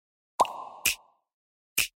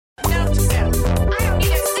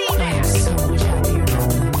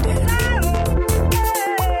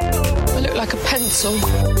so...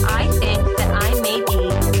 I think that I may be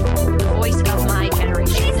the voice of my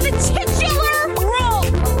generation. It's the titular role!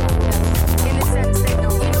 In the sense that, you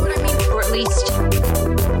know what I mean? Or at least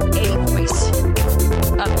a voice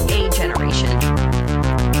of a generation.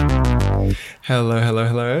 Hello.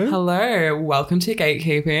 Hello, welcome to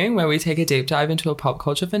Gatekeeping, where we take a deep dive into a pop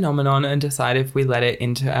culture phenomenon and decide if we let it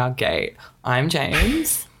into our gate. I'm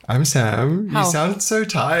James. I'm Sam. How? You sound so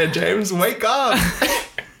tired, James. Wake up!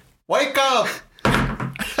 Wake up!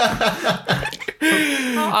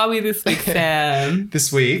 How are we this week, Sam?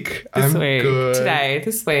 This week, This I'm week, good. today,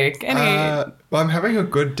 this week. Well, I'm having a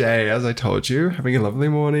good day, as I told you. Having a lovely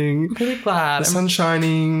morning. I'm really glad. The sun's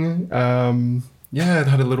shining. Yeah, I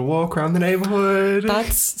had a little walk around the neighborhood.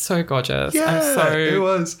 That's so gorgeous. Yeah, it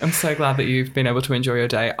was. I'm so glad that you've been able to enjoy your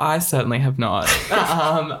day. I certainly have not.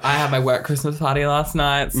 I had my work Christmas party last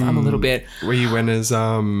night, so I'm a little bit... Where you went as...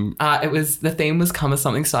 It was... The theme was Come As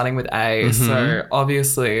Something starting with A, so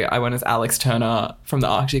obviously I went as Alex Turner from the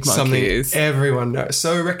Arctic Monkeys. Something everyone knows.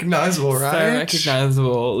 So recognizable, right? So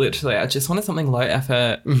recognisable, literally. I just wanted something low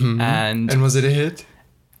effort And was it a hit?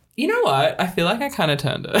 you know what? I feel like I kind of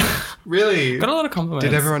turned it. Really? Got a lot of compliments.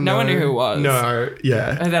 Did everyone know? No one knew who it was. No,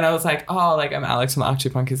 yeah. And then I was like, oh, like I'm Alex from the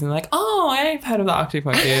Arctic Monkeys. And they're like, oh, I've heard of the Arctic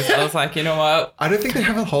Monkeys. I was like, you know what? I don't think they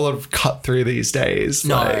have a whole lot of cut through these days.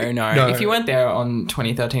 No. No. If you weren't there on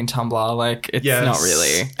 2013 Tumblr, like it's Yes. not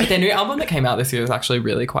really. But their new album that came out this year was actually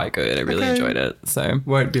really quite good. I really Okay. enjoyed it. So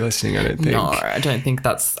Won't be listening, I don't think. no, I don't think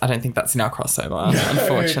that's in our crossover,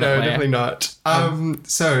 unfortunately. No, definitely not.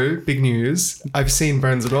 So, big news. I've seen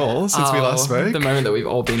Bones and All since we last spoke. The moment that we've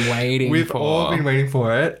all been waiting We've for. all been waiting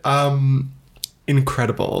for it.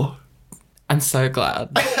 Incredible. I'm so glad.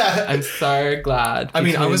 I'm so glad. I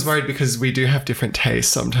mean, I was because worried because we do have different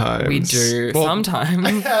tastes sometimes. We do. Well,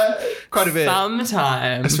 Sometimes. quite a bit.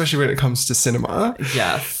 Sometimes. Especially when it comes to cinema.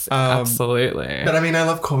 Yes, absolutely. But I mean, I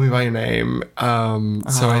love Call Me By Your Name. Well,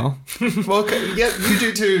 yeah, you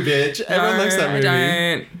do too, bitch. Everyone likes that movie.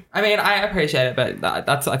 I don't. I mean, I appreciate it, but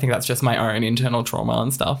I think that's just my own internal trauma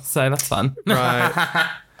and stuff. So that's fun. Right.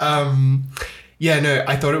 Yeah, no,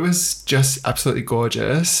 I thought it was just absolutely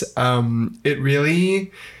gorgeous. It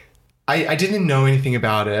really... I didn't know anything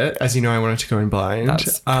about it. As you know, I wanted to go in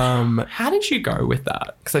blind. How did you go with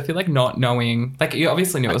that? Because I feel like not knowing... Like, you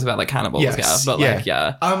obviously knew it was about, like, cannibals, Yes, yeah. But, like,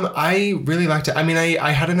 yeah. I really liked it. I mean, I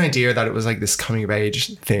had an idea that it was, like, this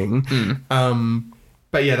coming-of-age thing.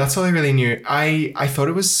 But, yeah, that's all I really knew. I thought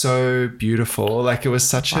it was so beautiful. Like, it was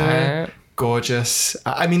such a... gorgeous.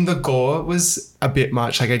 I mean, the gore was a bit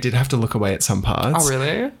much. Like, I did have to look away at some parts. Oh,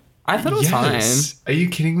 really? I thought it was fine. Are you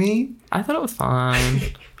kidding me? I thought it was fine.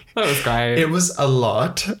 I thought it was great. It was a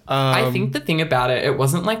lot. I think the thing about it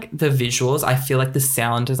wasn't like the visuals. I feel like the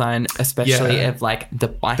sound design, especially Yeah. of like the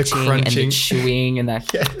biting and the crunching. chewing and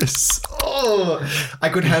that. Yes. Oh, I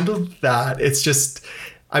could handle that. It's just,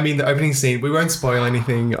 I mean, the opening scene, we won't spoil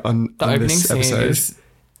anything on opening this scene episode. is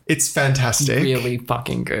It's fantastic. really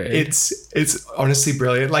fucking good. It's honestly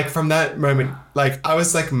brilliant. Like, from that moment, like, I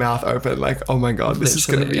was like mouth open, like, oh my God, this is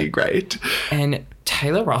going to Literally. be great. And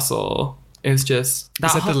Taylor Russell is just...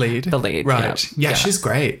 Is that the lead? The lead, Right. Yeah, she's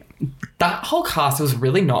great. That whole cast was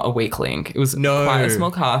really not a weak link. It was No. quite a small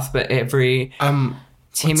cast, but every...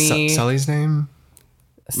 Timmy... What's Sully's name?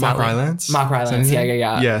 Mark Rylance? Mark Rylance,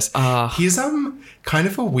 yeah. Yes. He's kind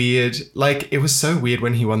of a weird, like, it was so weird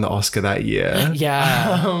when he won the Oscar that year.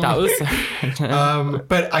 Yeah, that was...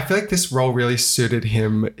 But I feel like this role really suited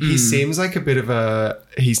him. He seems like a bit of a...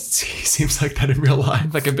 He seems like that in real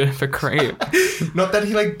life. like a bit of a creep. Not that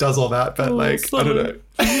he, like, does all that, but, like, I don't know.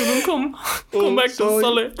 Come back to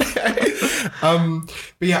Sully.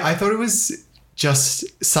 But yeah, I thought it was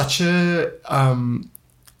just such a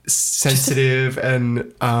sensitive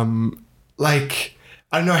and like,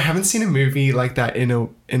 I don't know, I haven't seen a movie like that in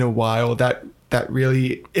a while that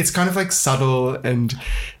really, it's kind of like subtle and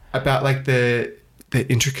about like the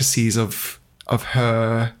intricacies of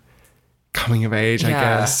her coming of age, I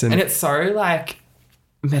guess. And it's so like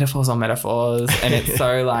metaphors on metaphors, and it's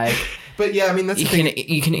so like but yeah, I mean, that's you the thing.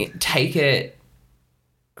 you can take it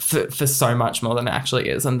for so much more than it actually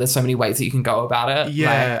is, and there's so many ways that you can go about it.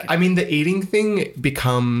 Yeah, like, I mean, the eating thing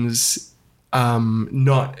becomes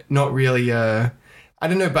not really a... I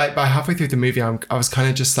don't know, by halfway through the movie, I was kind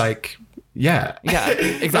of just like, yeah,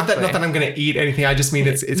 exactly. not that I'm going to eat anything. I just mean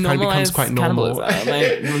it kind of becomes quite normal. Like,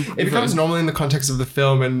 It becomes normal in the context of the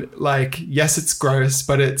film, and like, yes, it's gross,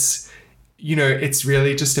 but it's, you know, it's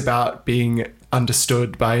really just about being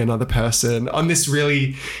understood by another person on this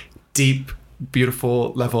really deep,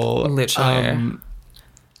 beautiful level. Literally.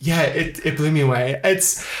 Yeah, it blew me away.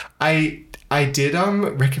 I I did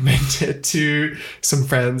recommend it to some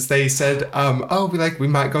friends. They said, we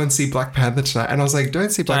might go and see Black Panther tonight. And I was like, don't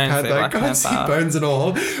see Black Don't see Panther, Black go and see Panther. Bones and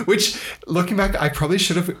All. Which, looking back, I probably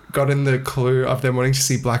should have gotten the clue of them wanting to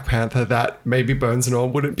see Black Panther that maybe Bones and All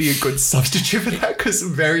wouldn't be a good substitute for that, because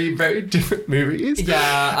very, very different movies.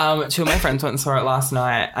 Yeah, two of my friends went and saw it last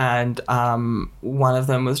night, and one of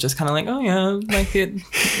them was just kind of like, oh yeah, like it.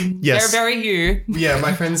 Yes. They're very you. Yeah,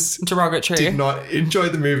 my friends Derogatory. did not enjoy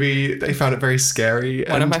the movie. They found it very scary.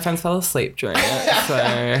 One of my friends fell asleep during it,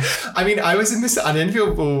 so I mean, I was in this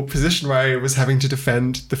unenviable position where I was having to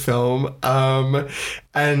defend the film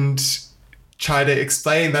and try to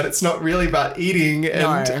explain that it's not really about eating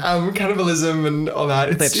and cannibalism and all that.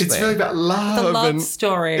 It's Literally. really about love. the love and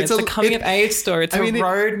story. It's a coming of age story. It's a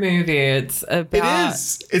road movie. It's about It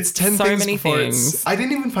is. It's 10 so things many before things. I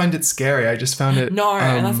didn't even find it scary. I just found it... No,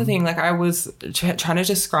 and that's the thing. Like, I was trying to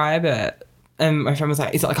describe it, and my friend was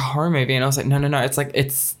like, "Is it like a horror movie?" And I was like, "No. It's like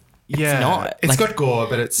it's not. It's like, got gore,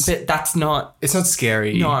 but it's that's not. it's not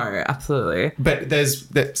scary. No, absolutely. But there's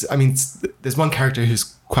one character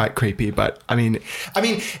who's quite creepy, but I mean,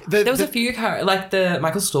 There was a few like the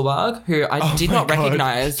Michael Stuhlbarg, who I did my not God,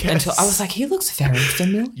 recognize yes. until I was like, he looks very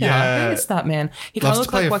familiar. Yeah. Who is that man? He kind Loves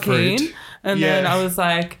of to looked like play a Joaquin, fruit. and Yeah. then I was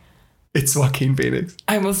like, it's Joaquin Phoenix.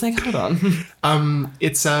 hold on.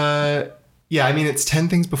 It's it's 10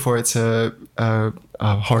 things before it's a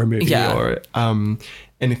horror movie or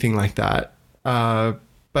anything like that.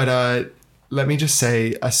 But let me just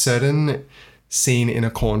say, a certain scene in a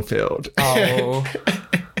cornfield. Oh,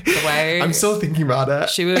 the way I'm still thinking about it.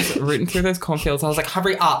 she was rooting through those cornfields, I was like,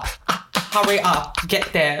 hurry up,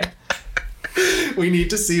 get there. We need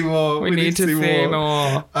to see more. We need to see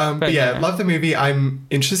more. But yeah, love the movie. I'm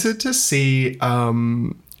interested to see.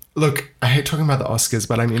 Look, I hate talking about the Oscars,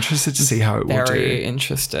 but I'm interested to see how it will do. Very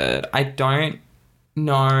interested. I don't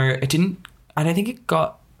know. I don't think it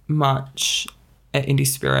got much at Indie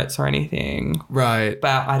Spirits or anything. Right.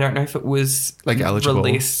 But I don't know if it was Like eligible.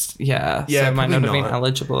 released. Yeah. Yeah, so it might not probably have been not.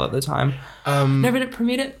 eligible at the time. No, but it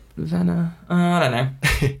premiered at Vienna. I don't know.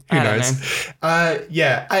 Who I don't knows?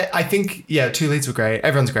 I think, two leads were great.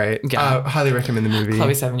 Everyone's great. Yeah. Highly recommend the movie.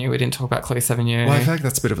 Chloe Sevigny. We didn't talk about Chloe Sevigny. Well, I feel like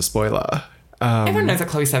that's a bit of a spoiler. Everyone knows that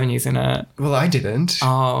Chloe Sevigny's in it. Well, I didn't.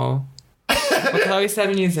 Oh. Well, Chloe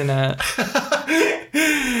Sevigny's in it.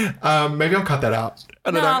 Maybe I'll cut that out.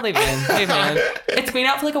 I don't know. Leave it in. Leave it in. It's been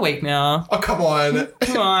out for like a week now. Oh, come on.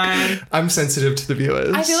 Come on. I'm sensitive to the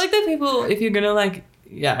viewers. I feel like the people, if you're gonna like,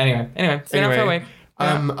 yeah. Anyway, it's been out for a week.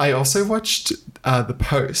 Yeah. I also watched The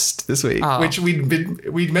Post this week, Oh. which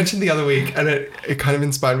we'd mentioned the other week, and it kind of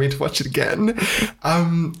inspired me to watch it again.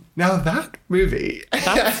 Now that movie,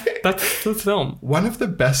 That's the film. one of the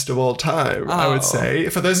best of all time, I would Oh. say.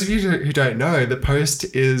 For those of you who don't know, The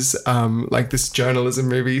Post is like this journalism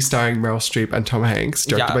movie starring Meryl Streep and Tom Hanks,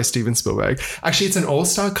 directed Yeah. by Steven Spielberg. Actually, it's an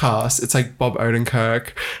all-star cast. It's like Bob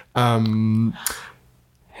Odenkirk.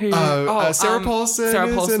 Sarah Paulson Sarah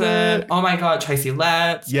is in Paulson. it. Oh my God, Tracy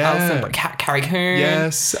Letts. Yeah. Alison, Carrie Coon.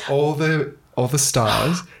 Yes, all the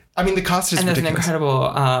stars. I mean, the cast is And there's an ridiculous. incredible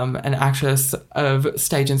an actress of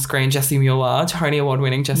stage and screen, Jessie Mueller, Tony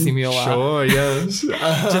Award-winning Jessie Mueller. Sure, yes.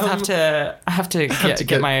 Just have to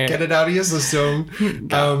get my get it out of your system.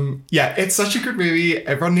 It's such a good movie.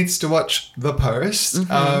 Everyone needs to watch The Post.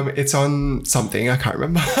 It's on something, I can't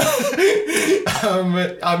remember.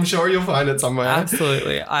 I'm sure you'll find it somewhere.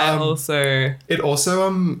 absolutely. It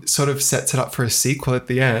also sort of sets it up for a sequel at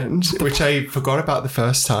the end, which I forgot about the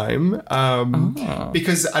first time.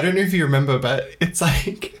 Because I don't know if you remember, but it's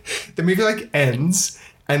like the movie like ends,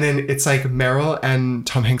 and then it's like Meryl and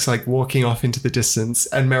Tom Hanks are like walking off into the distance,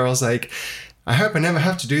 and Meryl's like, I hope I never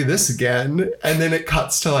have to do this again. And then it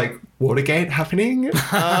cuts to like Watergate happening.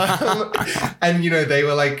 And, they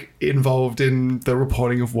were like involved in the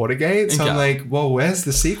reporting of Watergate. So I'm Yeah. like, well, where's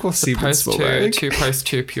the sequel, Steven Post Spielberg? Post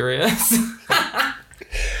 2 Furious.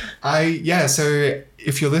 So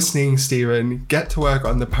if you're listening, Steven, get to work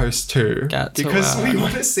on The Post 2. Get to because work. we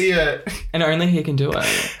want to see it. And only he can do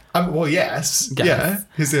it. Well, yes. Yes. Yeah,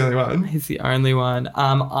 he's the only one. He's the only one.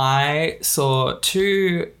 I saw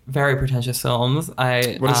 2 very pretentious films. What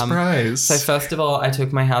a surprise. So first of all, I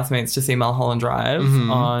took my housemates to see Mulholland Drive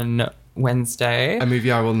on Wednesday. A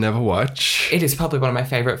movie I will never watch. It is probably one of my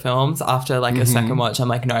favorite films. After like a second watch, I'm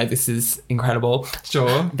like, no, this is incredible.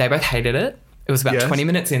 Sure. They both hated it. It was about Yes. 20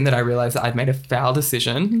 minutes in that I realized that I'd made a foul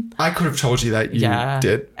decision. I could have told you that you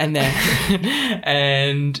did. And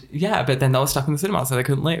then, but then they were stuck in the cinema, so they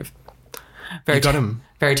couldn't leave. You got him.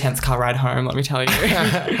 Very tense car ride home, let me tell you.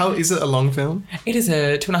 How is it a long film? It is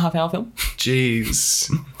a 2.5 hour film. Jeez.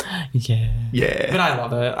 Yeah. Yeah. But I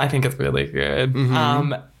love it. I think it's really good.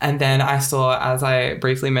 Mm-hmm. And then I saw, as I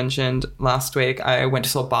briefly mentioned last week, I went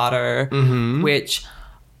to saw Bardo, Mm-hmm. which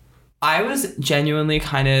I was genuinely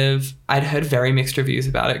I'd heard very mixed reviews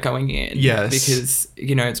about it going in. Yes. Because,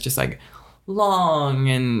 it's just like long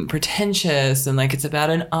and pretentious and like it's about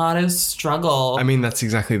an artist's struggle. I mean, that's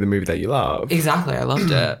exactly the movie that you love. Exactly. I loved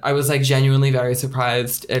it. I was like genuinely very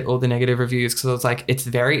surprised at all the negative reviews because I was like, it's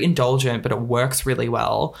very indulgent, but it works really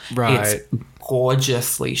well. Right. It's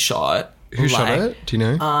gorgeously shot. Who shot Like, it? Do you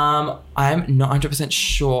know? I'm not 100%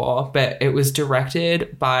 sure, but it was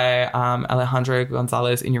directed by Alejandro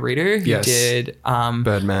Gonzalez Iñárritu, who Yes. did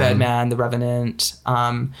Birdman. The Revenant.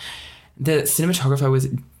 The cinematographer was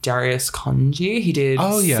Darius Konji. He did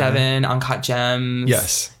Oh, yeah. Seven, Uncut Gems.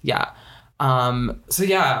 Yes. Yeah. So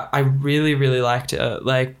yeah, I really, really liked it.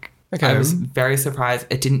 Like, Okay. I was very surprised.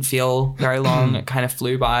 It didn't feel very long. It kind of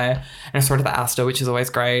flew by. And I saw it at the Astor, which is always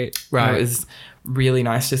great. Right. It was really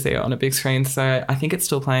nice to see it on a big screen. So I think it's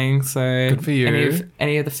still playing. So Good for you.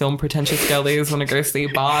 Any of the film pretentious girlies want to go see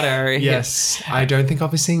Bardo? Yes. I don't think I'll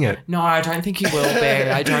be seeing it. No, I don't think you will be.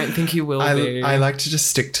 I don't think you will be. I like to just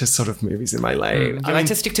stick to sort of movies in my lane. You like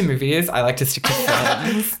to stick to movies. I like to stick to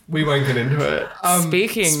films. We won't get into it.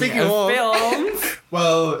 Speaking of films.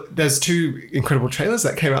 Well, there's 2 incredible trailers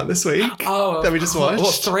that came out this week that we just watched.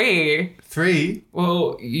 Well, 3. 3.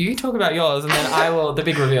 Well, you talk about yours and then I will, the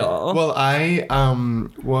big reveal. Well, I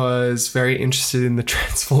was very interested in the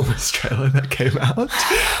Transformers trailer that came out.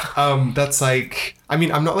 That's like, I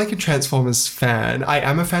mean, I'm not like a Transformers fan. I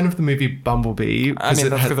am a fan of the movie Bumblebee. I mean,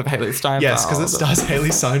 that's because of Haley Steinfeld. Yes, because it stars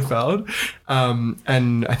Haley Steinfeld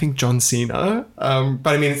and I think John Cena.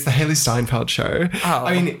 But I mean, it's the Haley Steinfeld show. Oh.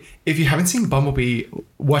 I mean, if you haven't seen Bumblebee,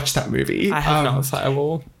 watch that movie. I have not, so I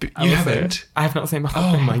will. I You will haven't? see it. I have not seen Bumblebee.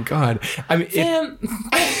 Oh my God. I mean,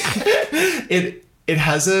 it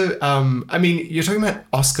has a, I mean, you're talking about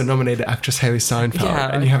Oscar-nominated actress Haley Steinfeld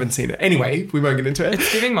and you haven't seen it. Anyway, we won't get into it.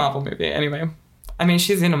 It's giving Marvel movie. Anyway. I mean,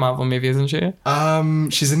 she's in a Marvel movie, isn't she?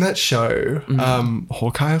 She's in that show,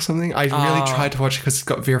 Hawkeye or something. I really tried to watch it because it's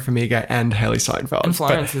got Vera Farmiga and Haley Steinfeld. And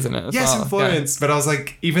Florence, isn't it? As Yes, well? in Florence. But I was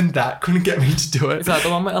like, even that couldn't get me to do it. Is that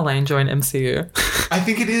the one where Elaine joined MCU? I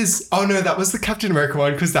think it is. Oh no, that was the Captain America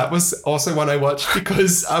one because that was also one I watched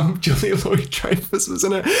because Julia Louis-Dreyfus was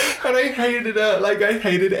in it, and I hated it. Like I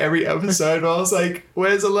hated every episode. I was like,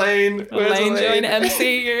 "Where's Elaine? Where's Elaine joined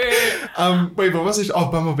MCU. Wait, what was it?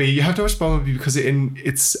 Oh, Bumblebee. You have to watch Bumblebee because there's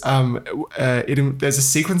a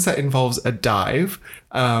sequence that involves a dive,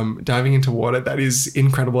 diving into water that is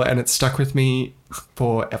incredible, and it stuck with me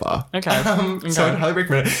forever. Okay. So I'd highly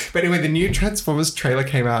recommend it. But anyway, the new Transformers trailer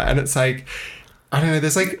came out, and it's like, I don't know,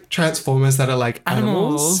 there's like Transformers that are like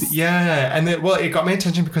animals. Yeah. And it got my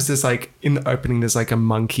attention because there's like, in the opening, there's like a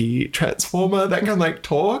monkey Transformer that can like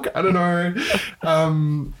talk. I don't know.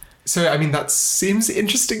 So, I mean, that seems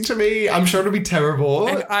interesting to me. I'm sure it'll be terrible.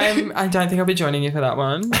 I don't think I'll be joining you for that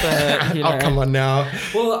one. But, you know. Oh, come on now.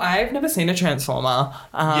 Well, I've never seen a Transformer.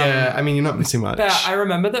 Yeah, I mean, you're not missing much. But I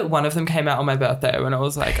remember that one of them came out on my birthday when I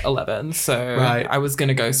was like 11. So Right. I was going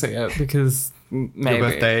to go see it because maybe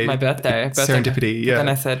birthday. my birthday. Serendipity, yeah. Then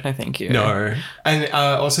I said, no, thank you. No. And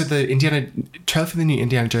also the trailer for the new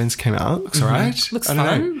Indiana Jones came out. Looks alright. Looks I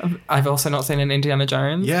don't know. fun. I've also not seen an Indiana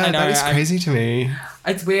Jones. Yeah, I know, that is crazy to me.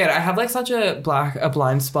 It's weird. I have like such a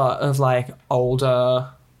blind spot of like older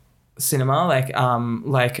cinema, like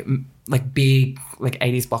big like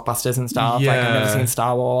 80s blockbusters and stuff. Like I've never Yeah. seen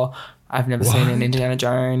Star Wars. I've never seen an Indiana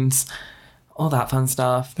Jones. All that fun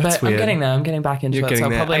stuff. That's but weird. I'm getting there. I'm getting back into You're it. getting So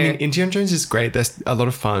there. probably, I mean, Indiana Jones is great. There's a lot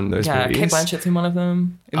of fun, those movies. Kate Blanchett's in one of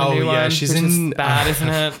them. In the new one, she's which in... is bad, isn't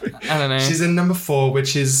it? I don't know. She's in number 4,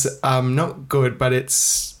 which is not good, but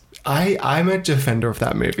it's... I'm a defender of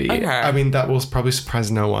that movie. Okay. I mean, that will probably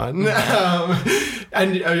surprise no one.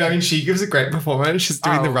 And I mean, she gives a great performance. She's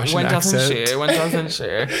doing the Russian when accent. Doesn't she? When doesn't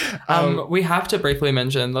she? We have to briefly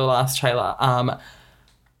mention the last trailer.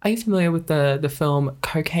 Are you familiar with the film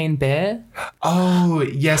Cocaine Bear? Oh,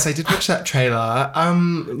 yes, I did watch that trailer.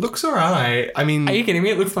 Looks alright. I mean... Are you kidding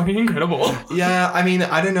me? It looks fucking incredible. Yeah, I mean,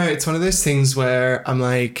 I don't know. It's one of those things where I'm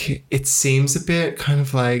like, it seems a bit kind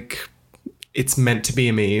of like it's meant to be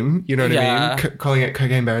a meme. You know what I mean? Calling it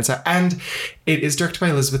Cocaine Bear. And it is directed by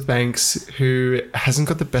Elizabeth Banks, who hasn't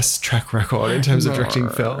got the best track record in terms of directing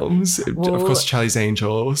films. Well, of course, Charlie's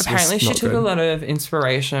Angels. Apparently, she took a lot of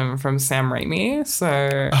inspiration from Sam Raimi,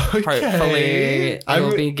 so hopefully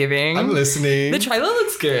it'll be giving. I'm listening. The trailer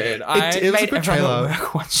looks good. It was a good trailer.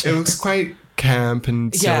 Watch It looks quite camp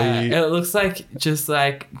and silly. Yeah, it looks like just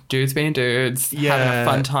like dudes being dudes, having a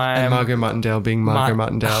fun time. And Margot Martindale being Margot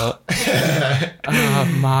Martindale.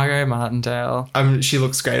 Margot Martindale. She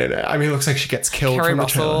looks great in it. I mean, it looks like she gets killed Kerry from the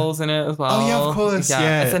trailer. Russell's in it as well. Oh, yeah, of course,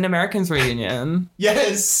 yeah. It's an Americans reunion.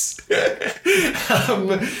 Yes.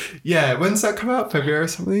 Yeah, when's that come out? February or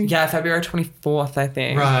something? Yeah, February 24th, I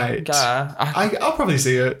think. Right. Yeah. I'll probably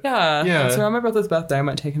see it. Yeah. Yeah. It's around my brother's birthday. I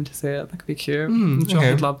might take him to see it. That could be cute. I'm sure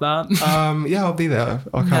okay. he'd love that. Yeah, I'll be there.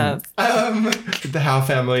 I'll come. The Howe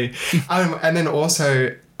family. And then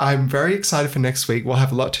also, I'm very excited for next week. We'll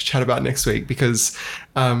have a lot to chat about next week because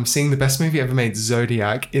seeing the best movie ever made,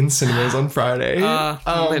 Zodiac, in cinemas on Friday.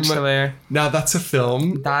 Literally. Now that's a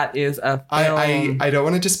film. That is a film. I don't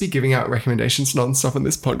want to just be giving out recommendations non-stop on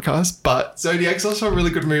this podcast, but Zodiac's also a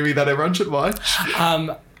really good movie that everyone should watch.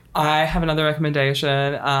 I have another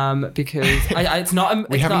recommendation because it's not a,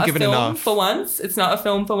 it's not a film enough. for once. It's not a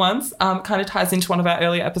film for once. Kind of ties into one of our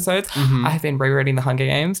earlier episodes. I have been rereading The Hunger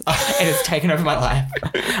Games. It has taken over my life.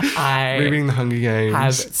 Rereading The Hunger Games.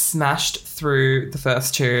 Have smashed through the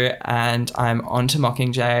first two and I'm on to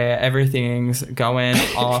Mockingjay. Everything's going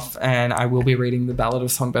off and I will be reading The Ballad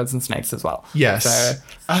of Songbirds and Snakes as well. Yes.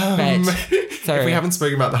 So, if we haven't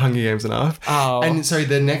spoken about The Hunger Games enough. And so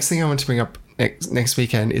the next thing I want to bring up next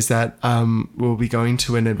weekend is that we'll be going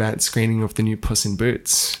to an advanced screening of the new Puss in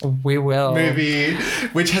Boots we will movie,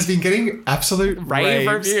 which has been getting absolute rave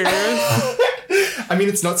reviews. I mean,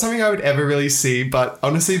 it's not something I would ever really see, but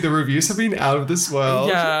honestly, the reviews have been out of this world.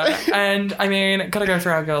 Yeah, and I mean, gotta go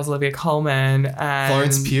for our girls, Olivia Colman and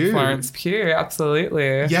Florence Pugh,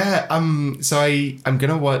 absolutely. Yeah, so I'm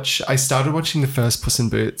gonna watch. I started watching the first Puss in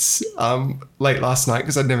Boots late last night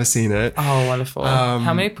because I'd never seen it. Oh, wonderful!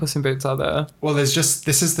 How many Puss in Boots are there? Well, there's just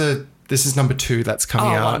this is number 2 that's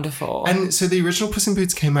coming out. Oh, wonderful! And so the original Puss in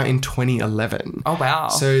Boots came out in 2011. Oh, wow!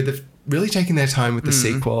 So they've really taken their time with the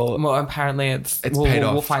sequel. Well, apparently it's paid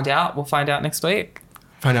off. We'll find out. We'll find out next week.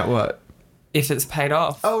 Find out what? If it's paid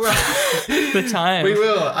off. Oh, right. The time. We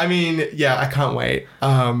will. I mean, yeah, I can't wait.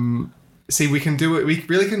 See, we can do it. We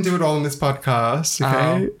really can do it all in this podcast,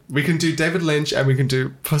 okay? We can do David Lynch and we can do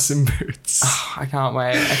Puss in Boots. Oh, I can't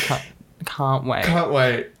wait. I can't wait. Can't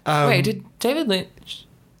wait. Wait, did David Lynch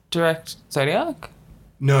direct Zodiac?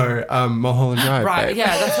 No, Mulholland Drive. Right, babe.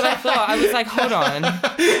 yeah, that's what I thought. I was like, hold on.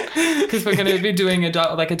 Because we're going to be doing a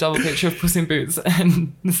double picture of Puss in Boots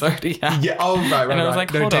and Zodiac. Yeah, oh, right. And I was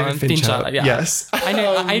like, hold David on, Fincher. yeah. Yes.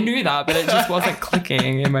 I knew that, but it just wasn't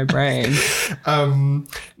clicking in my brain.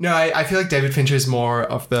 No, I feel like David Fincher is more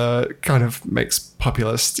of the kind of makes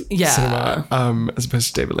populist cinema, as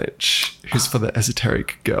opposed to David Lynch, who's for the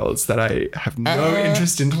esoteric girls that I have no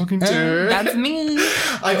interest in talking to. That's me.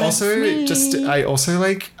 I also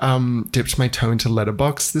like dipped my toe into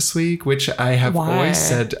Letterboxd this week, which I have always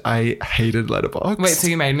said I hated Letterboxd. Wait, so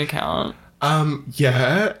you made an account?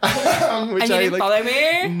 Yeah. Which and you didn't follow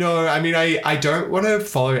me? No, I mean, I don't want to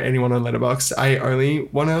follow anyone on Letterboxd. I only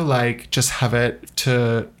want to like just have it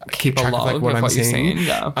to keep track of like what I'm seeing.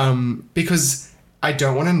 Yeah. Because I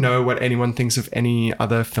don't want to know what anyone thinks of any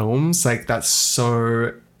other films. Like that's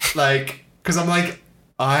so like, because I'm like,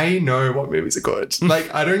 I know what movies are good.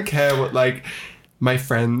 Like I don't care what like my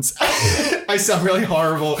friends. I sound really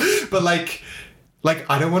horrible, but like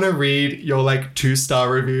I don't want to read your like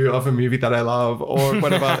 2-star review of a movie that I love or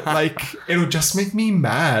whatever. Like it'll just make me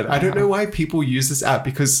mad. I don't know why people use this app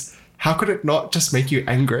because how could it not just make you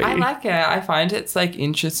angry? I like it. I find it's like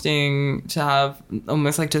interesting to have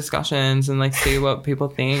almost like discussions and like see what people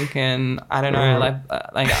think. And I don't know, like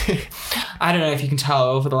I don't know if you can tell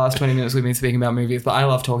over the last 20 minutes we've been speaking about movies, but I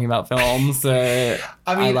love talking about films. So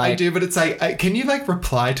I mean, I do, but it's like, can you like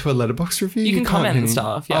reply to a Letterboxd review? You can comment and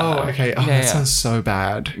stuff. Yeah. Oh, okay. Oh, that sounds so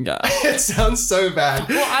bad. Yeah. It sounds so bad.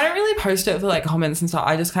 Well, I don't really post it for like comments and stuff.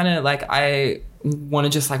 I just kind of like, I want to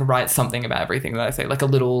just like write something about everything that I say, like a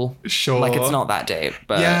little, like it's not that deep,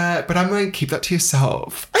 but yeah, but I'm like, keep that to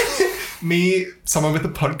yourself. Me, someone with a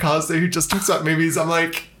podcast who just talks about movies, I'm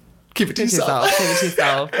like, keep it to yourself. Keep it to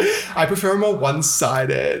yourself. I prefer more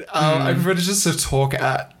one-sided. I prefer to just sort of talk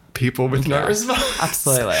at people with no response.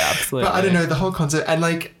 Absolutely. But I don't know, the whole concept, and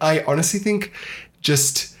like, I honestly think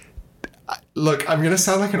just, look, I'm going to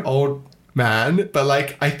sound like an old man, but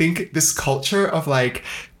like, I think this culture of like,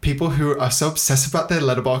 people who are so obsessed about their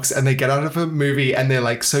Letterboxd and they get out of a movie and they're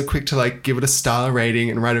like so quick to like give it a star rating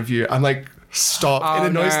and write a review. I'm like, stop. It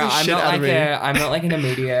annoys the shit out of me. I'm not like an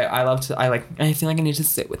immediate. I feel like I need to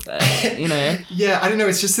sit with it, you know? Yeah, I don't know.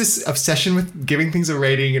 It's just this obsession with giving things a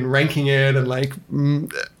rating and ranking it and like,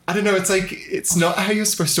 I don't know. It's like, it's not how you're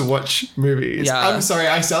supposed to watch movies. Yeah. I'm sorry.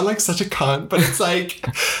 I sound like such a cunt, but it's like,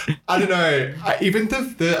 I don't know. Even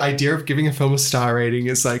the idea of giving a film a star rating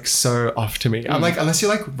is like so off to me. I'm like, unless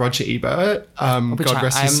you're like Roger Ebert, Which God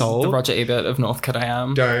rest his I'm soul. the Roger Ebert of North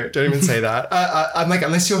Korea. Don't even say that. I'm like,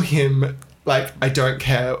 unless you're him, like, I don't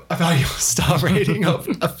care about your star rating of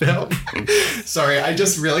a film. Sorry, I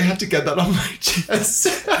just really had to get that on my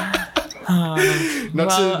chest.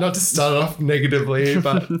 Not to start off negatively,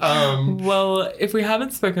 but Well, if we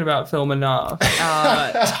haven't spoken about film enough,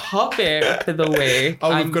 our topic for the week.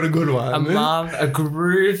 we've got a good one. A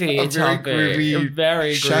groovy A very topic. groovy, A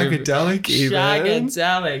very groovy. shagadelic even.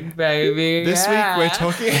 Shagadelic, baby. This week we're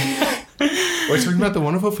talking about the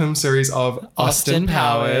wonderful film series of Austin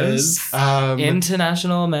Powers,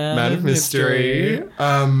 International Man of Mystery.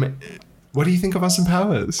 What do you think of Austin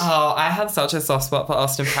Powers? Oh, I have such a soft spot for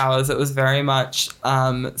Austin Powers. It was very much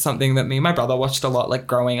something that me and my brother watched a lot, like,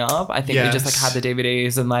 growing up. I think we just, like, had the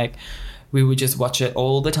DVDs and, like, we would just watch it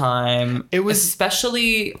all the time. It was...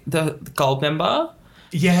 Especially the Goldmember.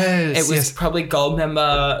 Yes. It was probably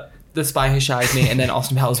Goldmember, The Spy Who Shagged Me, and then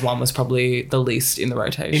Austin Powers 1 was probably the least in the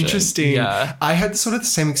rotation. Interesting. Yeah. I had sort of the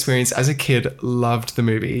same experience as a kid, loved the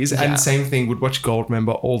movies, and same thing, would watch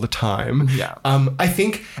Goldmember all the time. Yeah. I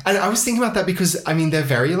think, and I was thinking about that because, I mean, they're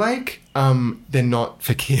very like, they're not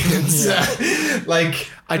for kids. Like,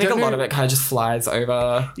 I think a lot of it kind of just flies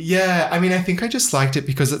over. Yeah, I mean, I think I just liked it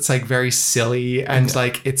because it's like very silly and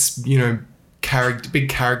like it's, you know, big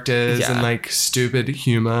characters and like stupid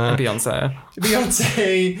humor. And Beyonce.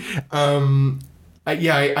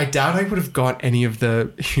 I doubt I would have got any of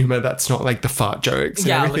the humor that's not like the fart jokes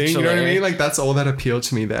and everything. Literally. You know what I mean? Like that's all that appealed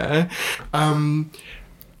to me there.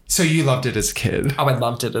 So you loved it as a kid? Oh, I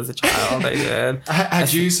loved it as a child. I did.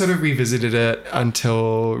 Had you sort of revisited it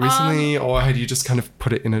until recently, or had you just kind of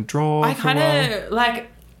put it in a drawer? I kind of like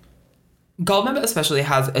Goldmember especially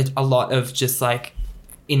has a lot of just like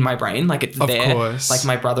in my brain, like it's there. Of course. Like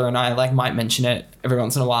my brother and I like might mention it every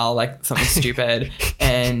once in a while, like something stupid,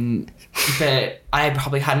 but I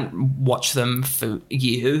probably hadn't watched them for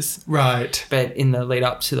years. Right. But in the lead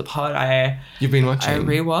up to the pod, You've been watching. I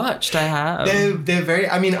rewatched. I have. They're very.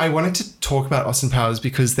 I mean, I wanted to talk about Austin Powers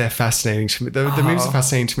because they're fascinating to me. The movies are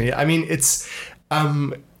fascinating to me. I mean, it's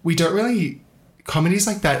we don't really. Comedies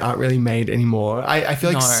like that aren't really made anymore. I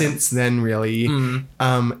feel like since then, really. And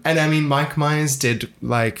I mean, Mike Myers did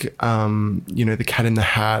like, you know, The Cat in the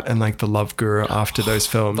Hat and like The Love Guru after those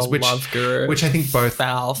films, Love Guru. which I think both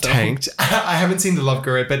Foul film. tanked. I haven't seen The Love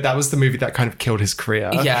Guru, but that was the movie that kind of killed his career.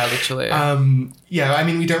 Yeah, literally. Yeah, I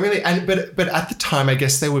mean, we don't really, but at the time, I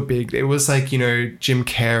guess they were big. It was like, you know, Jim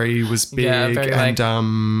Carrey was big, very, and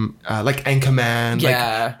like Anchorman.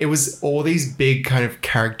 Yeah. Like, it was all these big kind of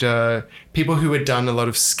character people who had done a lot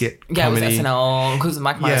of skit yeah, comedy. it was SNL because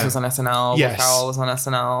Mike Myers Yeah. was on SNL. Yes. Will Ferrell was on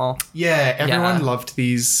SNL. Yeah, everyone Yeah. loved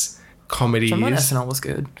these comedies. Do you remember when SNL was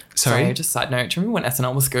good? Sorry? Just side note. Do you remember when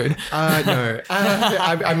SNL was good? No.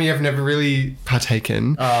 I mean, I've never really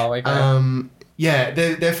partaken. Oh, okay. Yeah,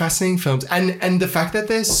 they're fascinating films, and the fact that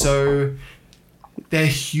they're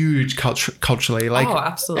huge culturally. Like, Oh,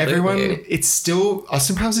 absolutely. everyone, it's still,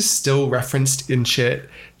 Austin Powers is still referenced in shit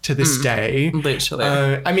to this day. Literally.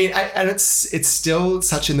 I mean, and it's still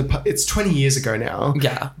such it's 20 years ago now.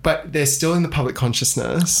 Yeah. But they're still in the public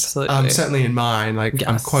consciousness. Absolutely. Certainly in mine. Like,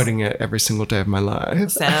 I'm Yes. quoting it every single day of my life.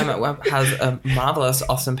 Sam has a marvelous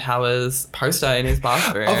Austin Powers poster in his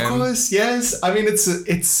bathroom. Of course, yes. I mean,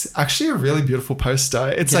 it's actually a really beautiful poster.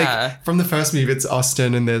 It's Yeah. like from the first movie, it's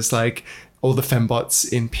Austin, and there's like all the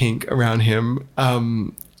fembots in pink around him.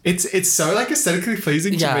 It's so like aesthetically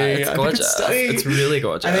pleasing to Yeah, me. it's I think gorgeous. it's stunning. It's really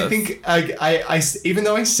gorgeous. And I think I even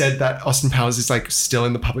though I said that Austin Powers is like still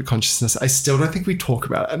in the public consciousness, I still don't think we talk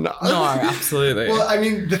about it enough. No, absolutely. Well, I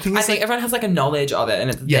mean, the thing is, I think everyone has like a knowledge of it and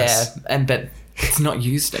it's Yes. there, but it's not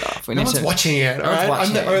used enough. We no need one's to watching it, No all one's right?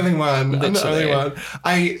 I'm the watching. only one. I'm the only Literally.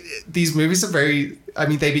 one. These movies are very, I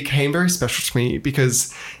mean, they became very special to me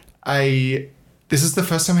because this is the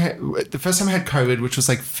first time I had COVID, which was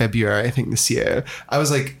like February, I think, this year. I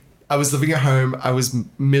was living at home. I was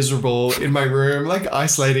miserable in my room, like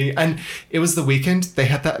isolating. And it was the weekend. They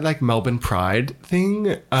had that like Melbourne Pride thing,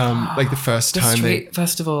 like the first The time street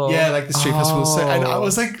festival. Yeah, like the street festival. So, and I Oh.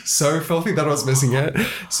 was like so filthy that I was missing it.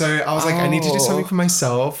 So I was like, I need to do something for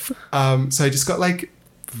myself. So I just got like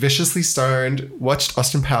viciously stoned, watched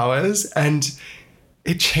Austin Powers, and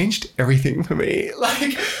it changed everything for me.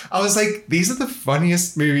 Like, I was like, these are the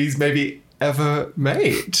funniest movies maybe ever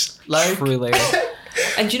made. Like, Truly.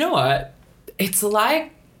 And you know what? It's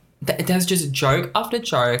like there's just joke after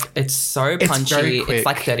joke. It's so It's punchy. very It's, quick.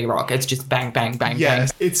 like 30 Rock. It's just bang, bang, bang,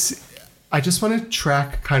 yes, bang. I just want to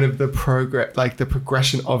track kind of the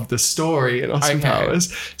progression of the story in Austin Okay.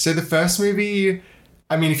 Powers. So the first movie,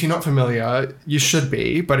 I mean, if you're not familiar, you should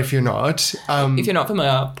be, but if you're not, If you're not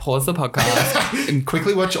familiar, pause the podcast. and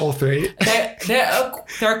quickly watch all three.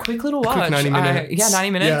 They're a quick little watch. 90 minutes. 90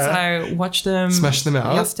 minutes. Yeah. I watched them. Smash them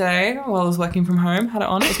out. Yesterday while I was working from home. Had it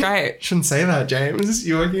on. It was great. Shouldn't say that, James.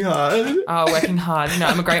 You're working hard. Working hard. No,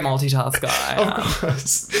 I'm a great multitasker. Of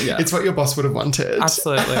course. Yeah. It's what your boss would have wanted.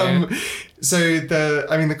 Absolutely. So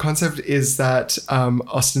the concept is that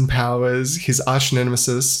Austin Powers, his arch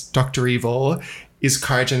nemesis, Dr. Evil, is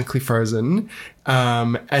cryogenically frozen.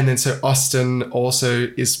 And then so Austin also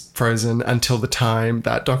is frozen until the time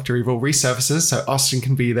that Dr. Evil resurfaces. So Austin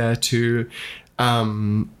can be there to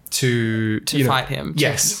fight him.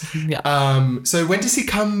 Yes. Yeah. So when does he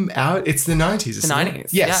come out? It's the 90s, isn't The it? 90s,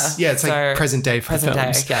 Yes. yeah. Yeah, it's like So, present day for present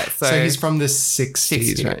day, films. yeah, So he's from the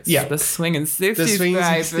 60s, right? Yeah. The swinging 60s. The swinging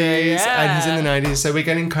baby, 60s, yeah. and he's in the 90s. So we're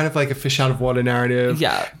getting kind of like a fish out of water narrative.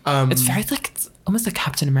 Yeah. It's very like, it's almost like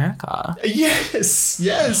Captain America. Yes.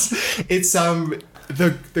 It's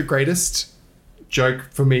the greatest joke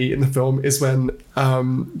for me in the film is when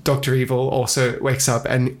Dr. Evil also wakes up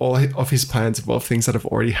and all of his plans involve things that have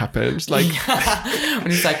already happened. Like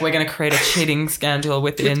When he's like, we're going to create a cheating scandal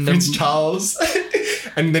within the... Prince Charles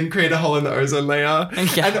and then create a hole in the ozone layer.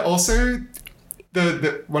 Yeah. And also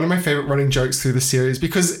the one of my favorite running jokes through the series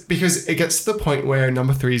because it gets to the point where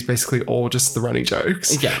number 3 is basically all just the running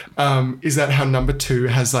jokes. Yeah. Is that how number 2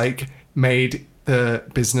 has like made the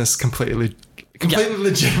business completely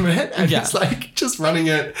legitimate, and Yeah. it's like just running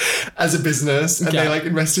it as a business, and Yeah. they like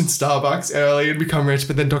invest in Starbucks early and become rich,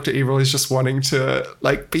 but then Dr. Evil is just wanting to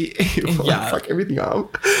like be evil Yeah. and fuck everything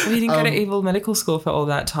up. We didn't go to evil medical school for all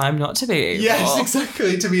that time not to be evil. Yes,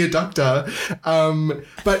 exactly, to be a doctor.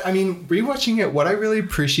 But I mean, rewatching it, what I really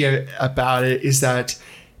appreciate about it is that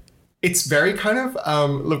it's very kind of,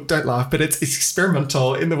 look, don't laugh, but it's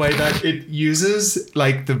experimental in the way that it uses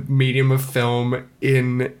like the medium of film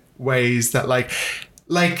in ways that like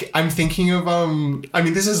I'm thinking of I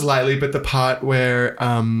mean this is lightly, but the part where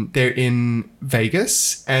they're in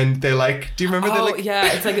Vegas and they're like, do you remember Oh, they're like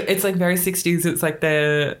yeah. It's like very 60s. It's like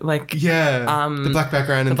the like... yeah, the black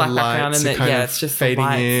background and the lights are kind of it's just fading the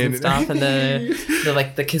lights in and stuff, and the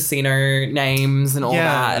like the casino names and all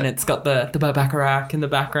Yeah. that, and it's got the Baccarat in the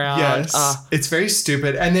background. Yes, it's very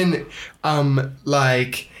stupid. And then,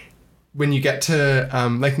 like when you get to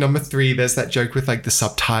like number 3, there's that joke with like the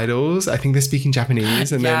subtitles. I think they're speaking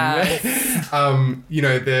Japanese, and then you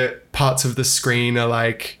know the parts of the screen are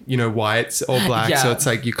like white or black, so Yeah. it's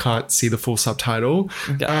like you can't see the full subtitle.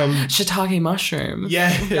 Shiitake mushrooms.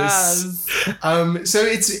 Yes. Yes. So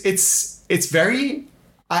it's very.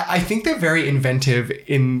 I think they're very inventive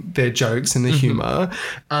in their jokes and the humor,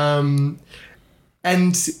 and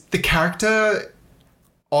the character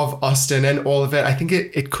of Austin and all of it, I think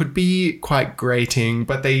it could be quite grating,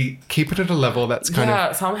 but they keep it at a level that's kind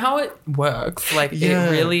of somehow it works. Like Yeah.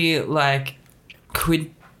 it really like could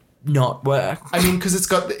not work. I mean, because it's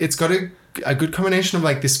got a good combination of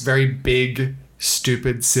like this very big,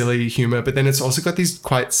 stupid, silly humor, but then it's also got these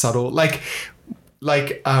quite subtle like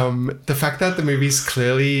the fact that the movie's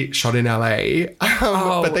clearly shot in LA,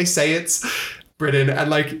 but they say it's Britain, and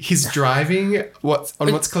like he's driving what's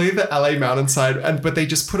clearly the LA mountainside, but they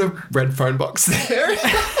just put a red phone box there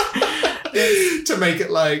to make it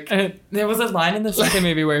like. There was a line in the second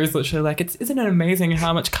movie where he was literally like, isn't it amazing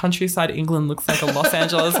how much countryside England looks like a Los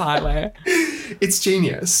Angeles highway? It's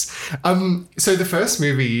genius. So the first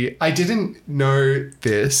movie, I didn't know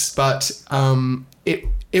this, but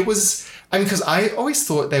it was. I mean, because I always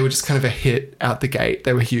thought they were just kind of a hit out the gate.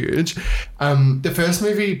 They were huge. The first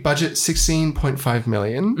movie, budget $16.5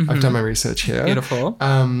 million. I've done my research here. Beautiful.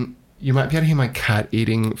 You might be able to hear my cat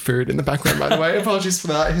eating food in the background, by the way. Apologies for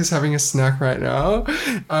that. He's having a snack right now.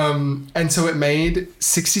 And so it made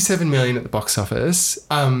 $67 million at the box office.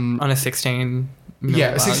 On a 16 mil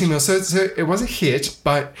Yeah, budget. 16 mil. So it was a hit,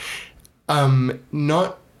 but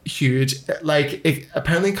not huge. Like, it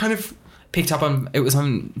apparently kind of... Picked up on, it was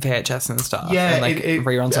on VHS and stuff. Yeah, and like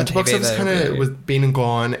reruns on at the box TV. office kind of was been and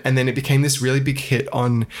gone, and then it became this really big hit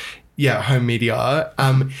on home media.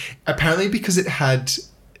 Apparently because it had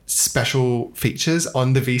special features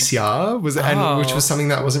on the VCR which was something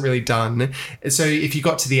that wasn't really done. So if you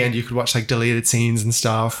got to the end, you could watch like deleted scenes and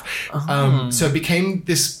stuff. So it became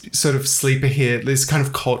this sort of sleeper hit, this kind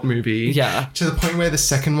of cult movie. Yeah. To the point where the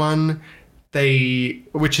second one,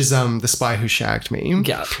 which is The Spy Who Shagged Me.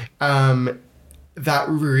 Yeah. That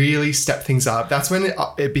really stepped things up. That's when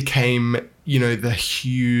it became, the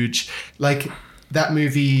huge, like, that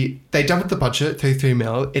movie, they doubled the budget, 33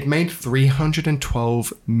 mil. It made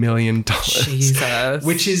 $312 million. Jesus.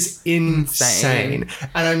 Which is insane.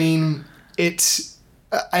 And I mean,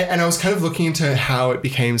 I was kind of looking into how it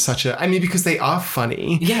became such a... I mean, because they are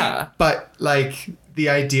funny. Yeah. But, like, the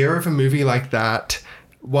idea of a movie like that,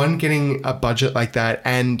 one, getting a budget like that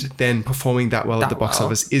and then performing that well at the box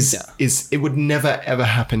office is it would never, ever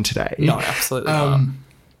happen today. No, absolutely not.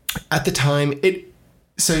 At the time,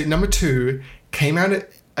 so number 2 came out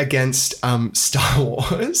against Star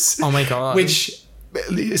Wars. Oh, my God. Which,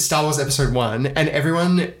 Star Wars Episode 1, and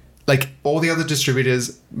everyone... Like, all the other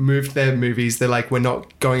distributors moved their movies. They're like, we're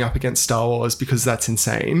not going up against Star Wars because that's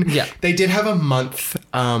insane. Yeah. They did have a month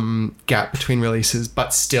gap between releases,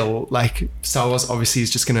 but still, like, Star Wars obviously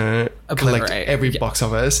is just going to collect every box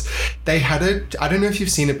office. They had I don't know if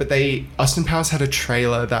you've seen it, but Austin Powers had a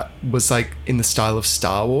trailer that was, like, in the style of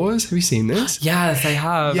Star Wars. Have you seen this? Yes, I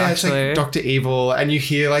have, Yeah, actually. it's like Dr. Evil, and you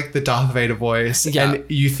hear, like, the Darth Vader voice, and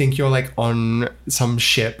you think you're, like, on some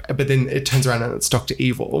ship, but then it turns around and it's Dr.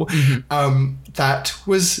 Evil. That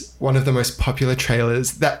was one of the most popular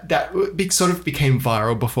trailers that sort of became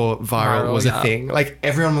viral before viral was a thing. Like,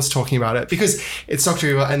 everyone was talking about it because it's Dr.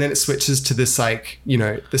 Evil, and then it switches to this, like, you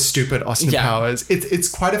know, the stupid Austin Powers. It's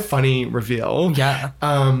quite a funny reveal. Yeah.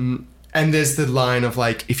 And there's the line of,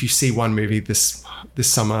 like, if you see one movie this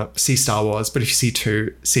summer, see Star Wars, but if you see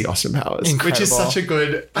 2, see Austin Powers. Incredible. Which is such a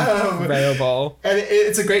good Incredible. and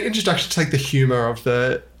it's a great introduction to, like, the humor of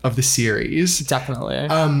the series. Definitely.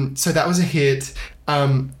 So that was a hit.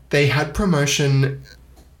 They had promotion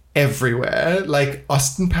everywhere. Like,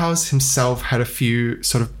 Austin Powers himself had a few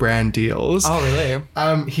sort of brand deals. Oh,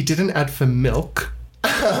 really? He did an ad for milk.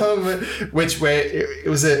 It was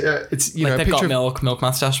it's, you like know, they've a picture got milk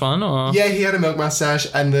mustache one, or yeah, he had a milk mustache,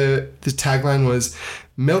 and the tagline was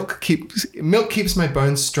milk keeps my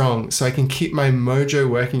bones strong so I can keep my mojo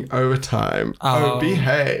working overtime. Oh,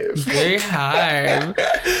 behave. Behave.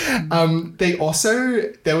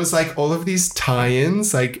 There was, like, all of these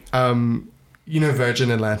tie-ins, like, you know,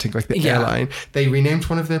 Virgin Atlantic, like the airline, they renamed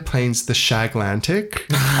one of their planes the Shaglantic,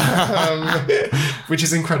 which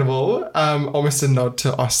is incredible. Almost a nod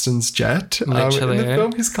to Austin's jet. In the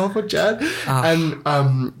film, his colourful jet. And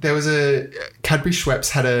there was Cadbury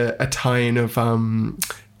Schweppes had a tie-in of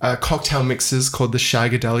cocktail mixes called the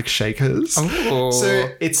Shagadelic Shakers. Oh.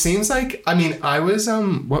 So it seems like, I mean, I was I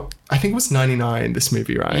think it was 99, this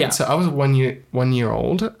movie, right? Yeah. So I was one year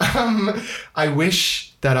old. I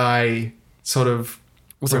wish that I sort of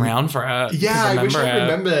was around for it. Yeah, I wish I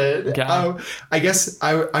remembered. Yeah. I guess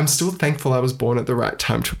I'm still thankful I was born at the right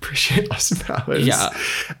time to appreciate Austin Powers. Yeah.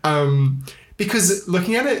 Because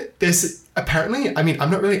looking at it, there's apparently, I mean, I'm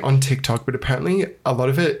not really on TikTok, but apparently a lot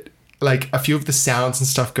of it, like, a few of the sounds and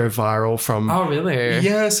stuff go viral from... Oh, really?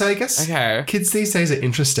 Yeah, so I guess kids these days are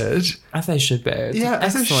interested. As they should be. Yeah,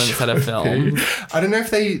 as they excellent should set of film. I don't know if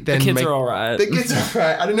they then The kids are all right. The kids are all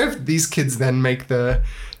right. I don't know if these kids then make the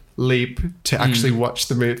leap to actually watch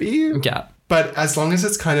the movie. Yeah. But as long as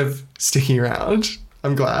it's kind of sticking around,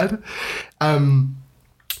 I'm glad.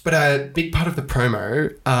 But a big part of the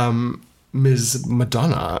promo, Ms.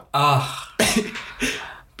 Madonna.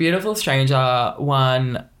 Beautiful Stranger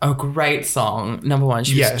won a great song. Number 1,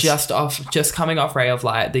 she was just coming off Ray of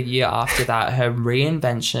Light. The year after that, her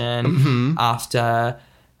reinvention after,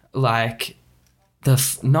 like,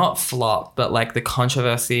 not flop, but, like, the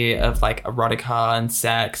controversy of, like, erotica and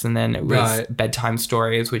sex, and then it was bedtime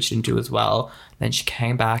stories, which didn't do as well. Then she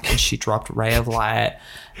came back and she dropped Ray of Light,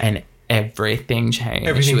 and everything changed.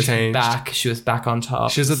 Everything changed. She was back on top.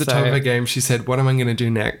 She was at the top of her game. She said, "What am I going to do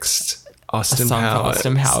next?" Austin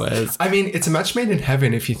Powers. I mean, it's a match made in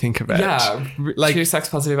heaven if you think of it. Yeah, like 2 sex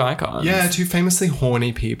positive icons. Yeah, 2 famously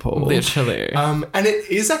horny people. Literally. And it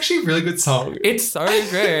is actually a really good song. It's so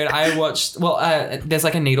good. I watched, there's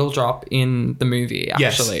like a needle drop in the movie,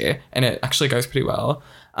 actually. And it actually goes pretty well.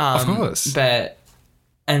 Of course.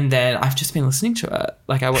 And then I've just been listening to it.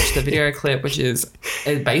 Like, I watched the video clip, which is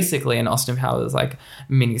basically an Austin Powers, like,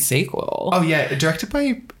 mini sequel. Oh, yeah. Directed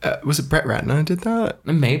by, was it Brett Ratner did that?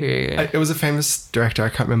 Maybe. It was a famous director. I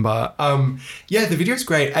can't remember. Yeah, the video's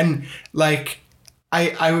great. And, like,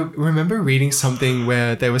 I remember reading something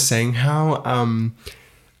where they were saying how,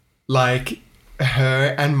 like,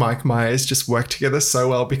 her and Mike Myers just work together so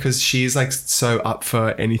well because she's, like, so up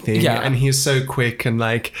for anything. Yeah. And he's so quick and,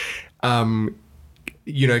 like,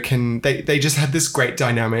 you know, they just had this great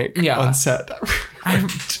dynamic on set.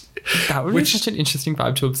 That would be such an interesting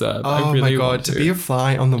vibe to observe. Oh, my God, to be a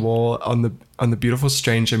fly on the wall on the Beautiful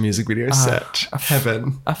Stranger music video set.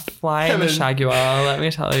 Heaven. A fly in the Shaguar, let me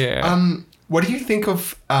tell you. What do you think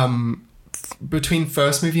of between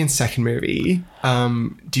first movie and second movie,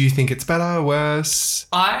 do you think it's better, worse?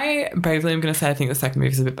 I bravely am going to say I think the second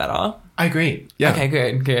movie is a bit better. I agree. Yeah.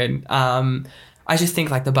 Okay, good. I just think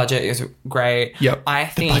like the budget is great. Yep. I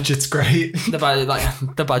think the budget's great. the budget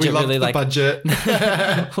We love really the like budget.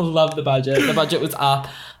 love the budget. The budget was up,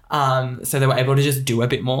 so they were able to just do a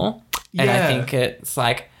bit more. And I Yeah. think it's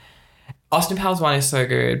like Austin Powers 1 is so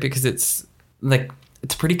good because it's like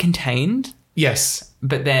it's pretty contained, Yes.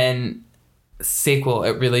 but then sequel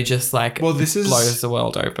it really just like This is blows the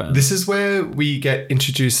world open. This is where we get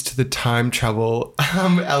introduced to the time travel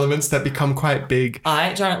elements that become quite big.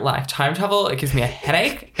 I don't like time travel. It gives me a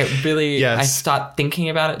headache. It really, Yes. I start thinking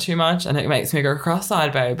about it too much and it makes me go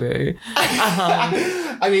cross-eyed, baby.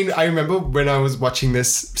 I mean, I remember when I was watching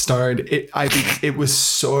this stoned, it was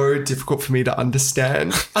so difficult for me to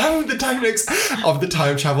understand the dynamics of the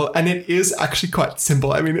time travel, and it is actually quite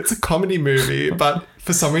simple. I mean, it's a comedy movie, but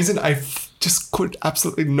for some reason, just could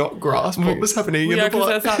absolutely not grasp what was happening in Yeah, the because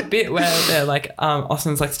plot. there's that bit where they're like,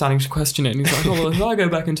 Austin's like starting to question it and he's like, oh, well, if I go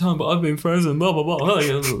back in time, but I've been frozen, blah, blah, blah.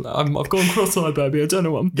 I've gone cross-eyed, baby. I don't know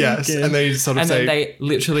what I'm Yes, thinking. and they sort of and say... then they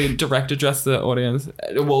literally direct address the audience.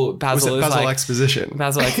 Well, was Basil it is Basil like... Exposition?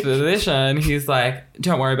 Basil Exposition, he's like,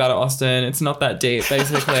 don't worry about it, Austin. It's not that deep,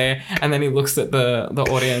 basically. And then he looks at the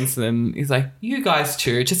audience and he's like, you guys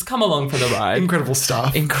too, just come along for the ride. Incredible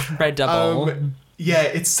stuff. Incredible. Yeah,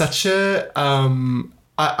 it's such a...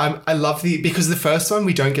 I love because the first one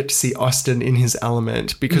we don't get to see Austin in his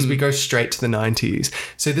element because we go straight to the 90s.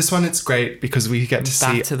 So this one it's great because we get to see...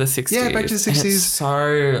 Back to the 60s. Yeah, back to the And 60s. it's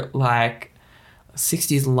so like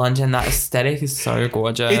 60s London. That aesthetic is so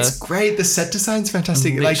gorgeous. It's great. The set design's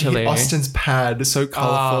fantastic. Literally. Like Austin's pad is so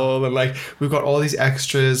colourful and like we've got all these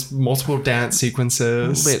extras, multiple dance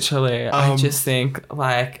sequences. Literally. I just think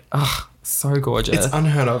like, so gorgeous. It's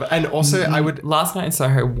unheard of. And also I would... Last Night in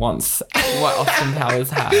Soho wants what Austin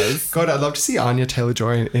Powers has. God, I'd love to see Anya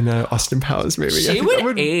Taylor-Joy in an Austin Powers movie. She I think would that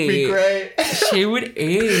would be eat. great. She would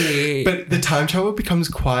eat. But the time travel becomes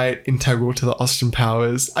quite integral to the Austin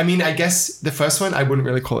Powers. I mean, I guess the first one, I wouldn't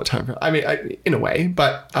really call it time travel. I mean, in a way,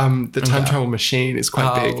 but the time travel machine is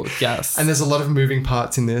quite big. Yes. And there's a lot of moving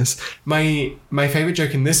parts in this. My favorite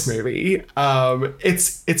joke in this movie,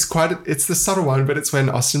 it's the subtle one, but it's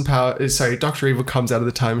when Dr. Evil comes out of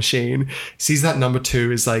the time machine, sees that number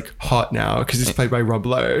 2 is like hot now because he's played by Rob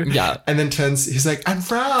Lowe. Yeah. And then he's like, and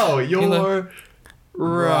Frau, you're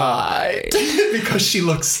right. Because she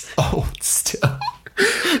looks old still.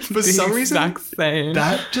 For some reason, exact same.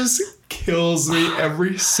 that just kills me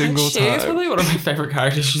every single She is time. probably one of my favorite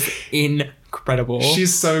characters. She's incredible.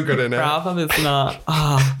 She's so good in it. Ralph is not.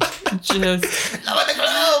 Just.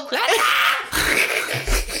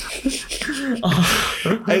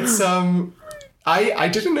 It's I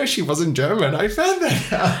didn't know she wasn't German. I found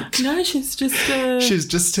that out. No, she's just. She's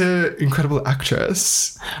just an incredible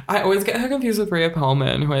actress. I always get her confused with Rhea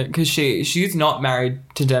Perlman because she's not married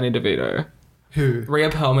to Danny DeVito. Who? Rhea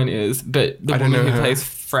Perlman is, but the I don't woman know who her. plays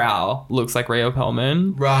Frau looks like Rhea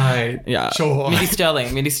Perlman. Right. Yeah. Sure.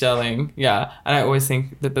 Mindy Sterling. Yeah. And I always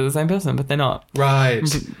think that they're the same person, but they're not. Right.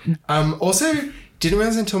 Also, didn't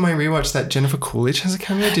realize until my rewatch that Jennifer Coolidge has a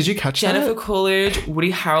cameo. Did you catch Jennifer that? Coolidge,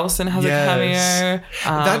 Woody Harrelson has Yes. a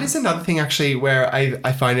cameo. That is another thing actually where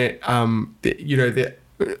I find it,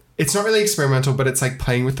 it's not really experimental, but it's like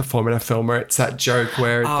playing with the format of film where it's that joke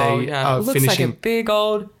where they are Looks finishing like a big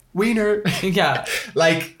old. wiener. Yeah.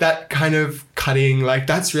 Like that kind of cutting, like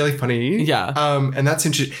that's really funny. Yeah. And that's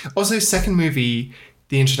interesting. Also, second movie,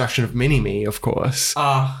 the introduction of Mini-Me, of course.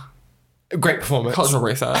 Great performance. Cultural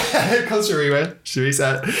research. Cultural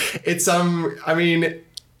reset. It's I mean,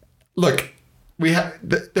 look, we have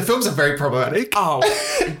the films are very problematic.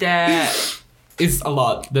 There is a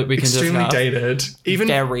lot that we can Extremely discuss. dated. Even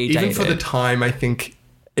for the dated. time, I think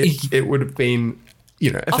it would have been,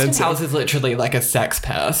 Austin offensive. Powers is literally like a sex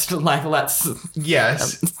pest. Like, let's.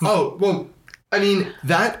 Yes. Oh, well, I mean,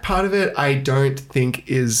 that part of it I don't think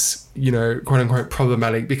is, quote unquote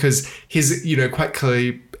problematic because he's, quite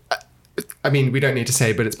clearly, I mean, we don't need to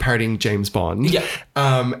say, but it's parodying James Bond. Yeah.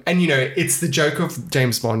 And, it's the joke of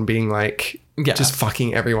James Bond being like, just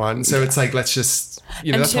fucking everyone. So it's like, let's just,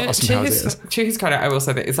 that's what Austin Powers is. To his credit, I will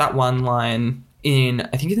say that is that one line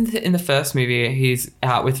I think in the first movie, he's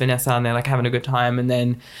out with Vanessa and they're like having a good time, and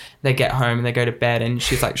then they get home and they go to bed and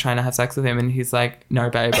she's like trying to have sex with him and he's like, no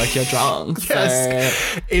babe, like you're drunk. Yes.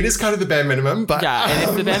 So, it is kind of the bare minimum, but yeah, it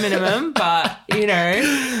is the bare minimum, but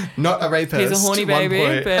not a rapist. he's a horny 1 baby,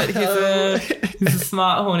 point. but he's a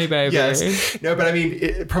smart horny baby. Yes. No, but I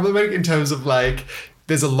mean, problematic in terms of like,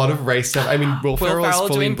 there's a lot of race stuff. I mean, Will Ferrell's Ferrell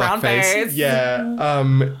fully doing in blackface. brownface.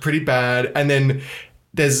 Yeah. Pretty bad. And then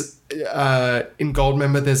there's in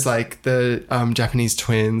Goldmember there's like the Japanese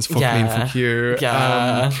twins for Yeah. Min for Hugh.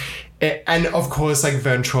 Yeah. And of course, like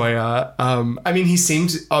Vern Troyer. I mean, he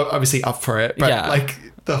seemed obviously up for it, but Yeah. like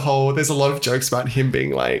there's a lot of jokes about him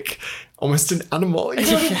being like almost an animal. You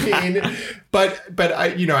know what I mean? But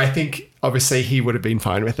I think obviously he would have been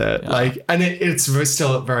fine with it. Like, and it's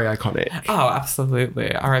still very iconic. Oh,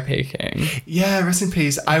 absolutely. R.I.P. King. Yeah, rest in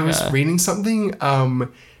peace. I was reading something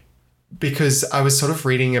because I was sort of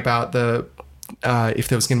reading about the if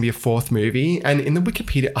there was going to be a fourth movie, and in the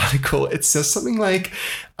Wikipedia article it says something like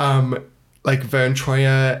Vern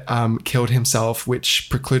Troyer killed himself, which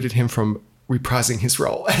precluded him from reprising his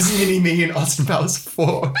role as Mini-Me in Austin Powers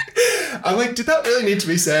 4. I'm like, did that really need to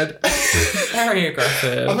be said? Very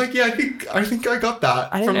aggressive. I'm like, yeah, I think I got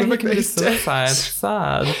that I didn't know from he the committed Wikipedia. suicide.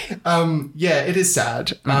 Sad. Yeah, it is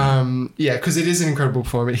sad. Yeah, because it is an incredible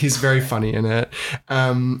performance. He's very funny in it.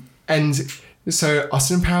 And so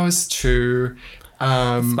Austin Powers 2,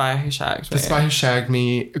 Spy Who Shagged The Me. Spy Who Shagged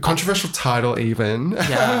Me, a controversial title even.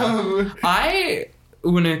 Yeah. I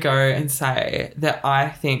want to go and say that I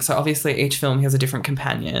think, so obviously each film has a different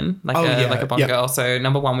companion, like a Bond Yep. girl. So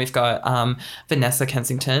number one, we've got Vanessa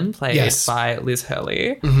Kensington, played Yes. by Liz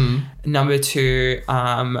Hurley. Number two,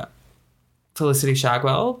 Felicity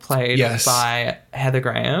Shagwell, played Yes. by Heather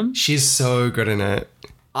Graham. She's so good in it.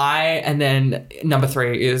 And then number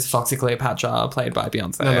three is Foxy Cleopatra, played by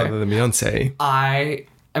Beyonce. None other than Beyonce. I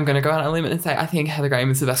am going to go out on a limb and say I think Heather Graham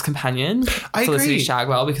is the best companion. I Felicity agree.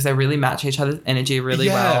 Shagwell, because they really match each other's energy really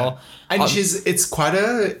well. And it's quite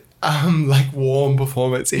a like warm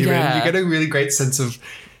performance even. Yeah. You get a really great sense of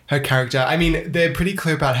her character. I mean, they're pretty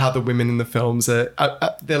clear about how the women in the films are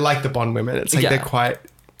they're like the Bond women. It's like Yeah. they're quite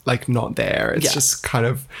like not there. It's Yeah. just kind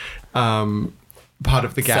of part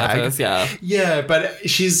of the gag. Surface, yeah. Yeah, but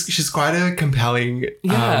she's quite a compelling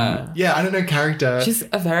Yeah. I don't know, character. She's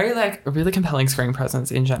a very a really compelling screen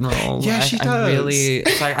presence in general. Yeah, Like, she I does. really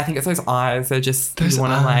I think it's those eyes. They're just Those you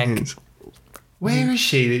want to eyes. Where is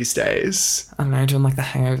she these days? I don't know, doing The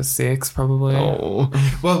Hangover 6 probably. Oh.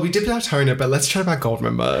 Well, we dipped our toe in it, but let's chat about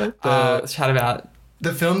Goldmember. Chat about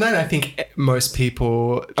The film that I think most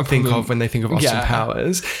people think of when they think of Austin Yeah.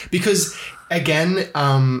 Powers, because again,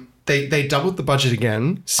 they doubled the budget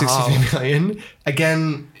again, 63 million.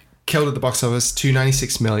 Again, killed at the box office,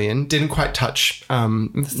 296 million. Didn't quite touch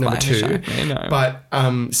number Spy Who 2, Shagged Me, no. but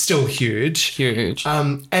still huge. Huge.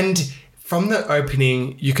 And from the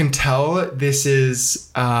opening, you can tell this is,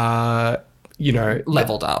 Leveled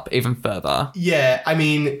up even further. yeah. I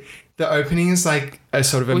mean, the opening is like a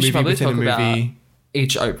sort of a We should movie probably within a talk about movie.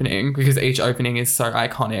 each opening, because each opening is so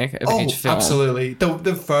iconic of each film. Absolutely. The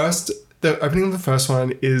opening of the first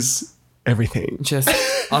one is everything. Just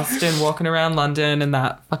Austin walking around London and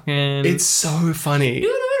that fucking... It's so funny.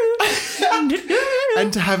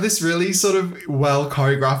 And to have this really sort of well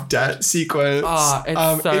choreographed dance sequence. Oh,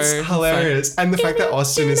 it's so- it's hilarious. And the fact that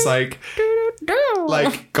Austin is like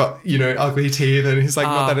got, ugly teeth and he's like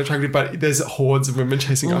not that attractive, but there's hordes of women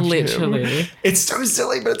chasing after him. Literally. It's so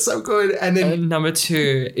silly, but it's so good. And then And number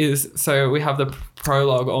two is, so we have the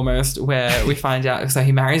prologue almost where we find out, so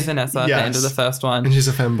he marries Vanessa at the end of the Yes. first one. and she's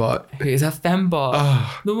a fembot. He's a fembot.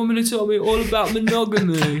 Oh. The woman who taught me all about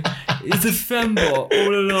monogamy is a fembot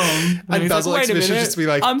all along. And he's Basil "Wait a Exhibition minute, just be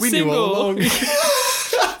like, I'm we single." knew all along.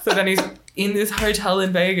 So then he's in this hotel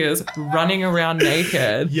in Vegas running around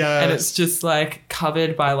naked. Yes. And it's just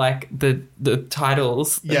covered by the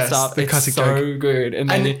titles and Yes, stuff. the It's classic so joke. good. And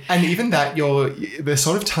then And even that, they're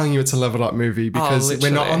sort of telling you it's a leveled up movie because we're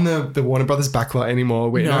not on the Warner Brothers backlot anymore.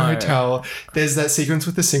 We're in a No. hotel. There's that sequence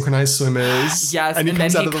with the synchronized swimmers. yes, and he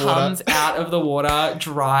comes out of the comes water. out of the water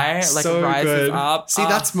dry, So rises good. up. See,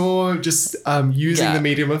 that's more just using Yeah. the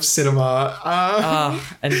medium of cinema.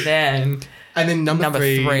 And then And then number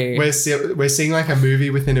three. We're seeing like a movie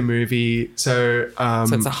within a movie. So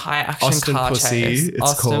it's a high action Austin car Pussy, chase. it's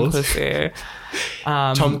Austin called. Pussy.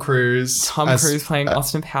 Tom Cruise. Tom as- Cruise playing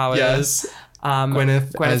Austin Powers. Yes.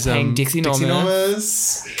 Gwyneth as playing Dixie Norman.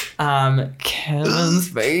 Normas. Kevin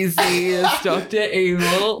Spacey as Dr.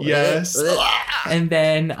 Evil. Yes. And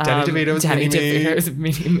then Danny DeVito as Danny Mini-Me. DeVito as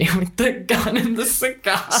Mini-Me with the gun and the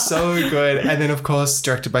cigar. So good. And then, of course,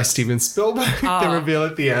 directed by Steven Spielberg, the reveal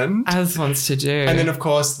at the end. As wants to do. And then, of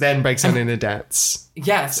course, then breaks out in a dance.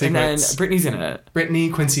 yes, sequence. and then Britney's in it. Brittany,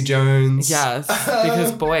 Quincy Jones. Yes,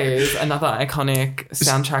 because Boys, another iconic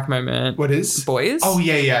soundtrack moment. What is? Boys? Oh,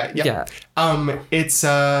 yeah. Yeah. It's,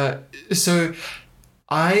 so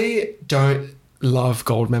I don't love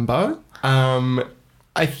Goldmember.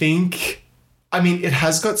 I think, it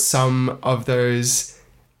has got some of those,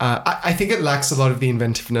 I think it lacks a lot of the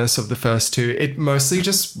inventiveness of the first two. It mostly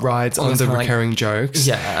just rides on Almost the kinda like- recurring jokes.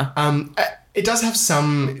 Yeah. It does have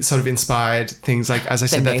some sort of inspired things, like, as I The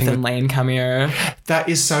said, that Nathan thing Lane cameo. that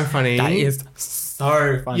is so funny. That is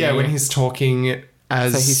so funny. Yeah, when he's talking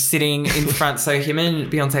as So he's sitting in front. So him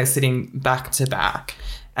and Beyonce are sitting back to back.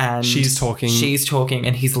 And She's talking.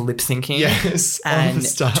 and he's lip syncing. Yes, all And the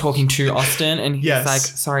stuff. talking to Austin. And he's Yes. like,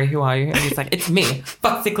 sorry, who are you? And he's like, it's me.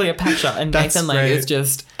 Fuck Cleopatra. And That's Nathan Lane great. is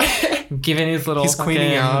just giving his little He's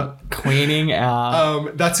queening out. Queening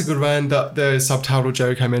out. That's a good one. The subtitle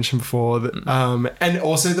joke I mentioned before, and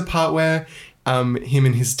also the part where him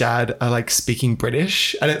and his dad are like speaking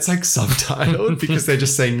British, and it's like subtitled because they're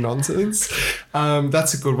just saying nonsense.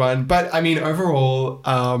 That's a good one. But I mean, overall,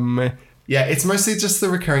 yeah, it's mostly just the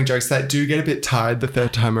recurring jokes that do get a bit tired the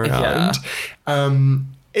third time around.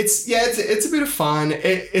 It's a bit of fun.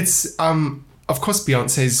 It's of course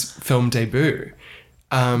Beyonce's film debut.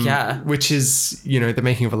 Which is, the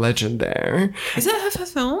making of a legend there. Is it her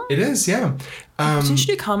first film? It is, yeah. Didn't she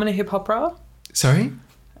do Carmen, a hip opera? Sorry?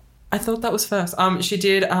 I thought that was first. She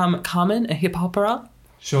did Carmen, a hip opera,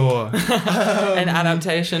 Sure. an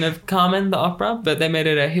adaptation of Carmen, the opera, but they made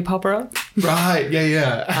it a hip opera. Right,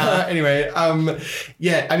 yeah. Anyway,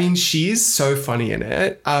 yeah, I mean, she's so funny in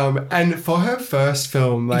it. And for her first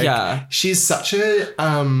film, like, Yeah. she's such a...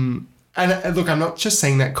 And look, I'm not just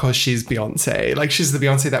saying that because she's Beyonce. Like, she's the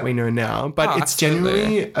Beyonce that we know now. But Oh, it's absolutely.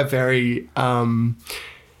 genuinely a very...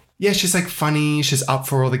 yeah, she's, like, funny. She's up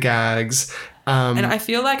for all the gags. And I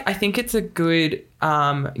think it's a good,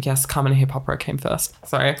 yes, Carmen, a hip opera came first.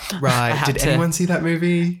 Sorry. I Right. had Did to- anyone see that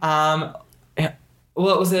movie? Yeah.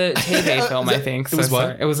 Well, it was a TV film, I think. It was what?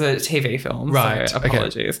 Sorry. It was a TV film. Right, So okay.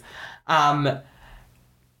 apologies.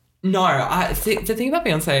 No, the thing about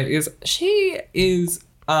Beyonce is she is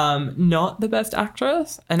not the best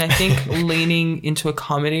actress. And I think leaning into a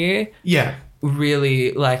comedy Yeah.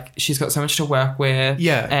 really, like, she's got so much to work with.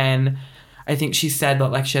 Yeah. And I think she said that,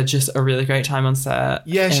 like, she had just a really great time on set.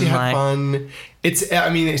 Yeah, she and, had like, fun.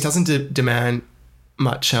 It doesn't demand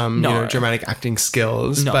much, No. dramatic acting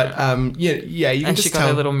skills. No. But, you can And just she got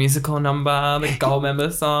tell. a little musical number, the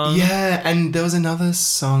Goldmember song. Yeah, and there was another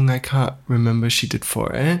song I can't remember she did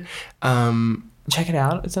for it. Check it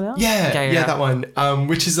out. It's out. Yeah, that one,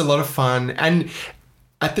 which is a lot of fun. And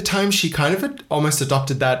at the time, she kind of had almost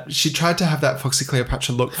adopted that. She tried to have that Foxy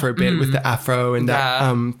Cleopatra look for a bit with the afro and that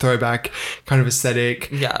Yeah. throwback kind of aesthetic.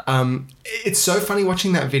 Yeah. It's so funny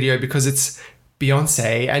watching that video because it's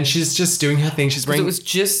Beyonce and she's just doing her thing. She's wearing... It was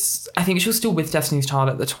just, I think she was still with Destiny's Child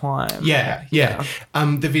at the time. Yeah.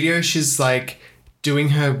 The video, she's like doing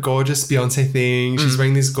her gorgeous Beyonce thing. She's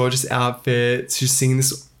wearing these gorgeous outfits. She's singing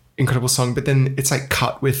this incredible song, but then it's like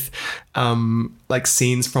cut with like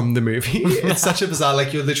scenes from the movie. It's such a bizarre,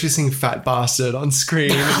 like you're literally seeing Fat Bastard on screen.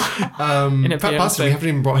 Fat Bastard, we haven't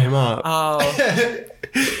even brought him up. Oh,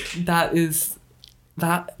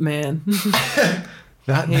 that man.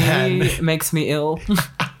 That man. He makes me ill. He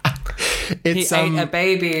It's ate a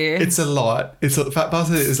baby. it's a lot. Fat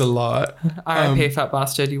Bastard is a lot. R.I.P. Fat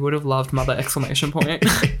Bastard. You would have loved Mother! Exclamation point.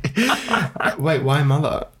 Wait, why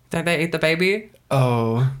mother? Don't they eat the baby?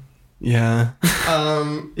 Oh, yeah.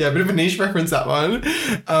 Yeah, a bit of a niche reference, that one.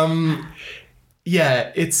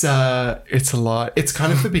 Yeah, it's a lot. It's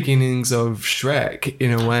kind of the beginnings of Shrek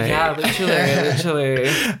in a way. Yeah, literally.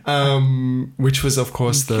 Which was of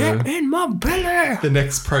course Get in my belly. the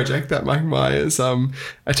next project that Mike Myers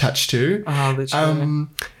attached to. Oh, literally.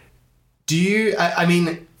 Do you I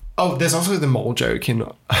mean, there's also the mole joke in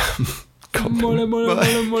Goblin,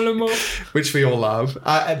 Mole. which we all love.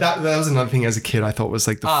 That was another thing as a kid I thought was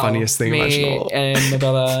like the funniest thing me imaginable. and my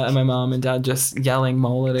brother and my mom and dad just yelling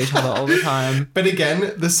mole at each other all the time. But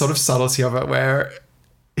again, the sort of subtlety of it where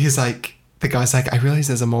he's like, the guy's like, I realize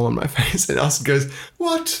there's a mole on my face. And Austin goes,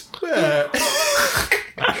 what? Where?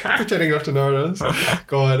 Pretending not to notice.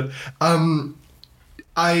 God.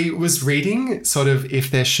 I was reading sort of if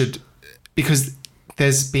there should, because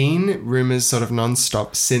there's been rumors sort of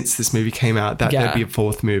nonstop since this movie came out that Yeah. there'd be a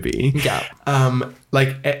fourth movie. Yeah.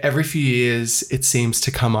 Like every few years, it seems to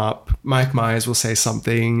come up. Mike Myers will say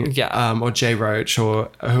something, or Jay Roach or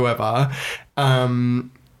whoever.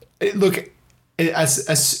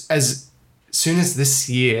 As soon as this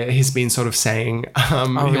year, he's been sort of saying he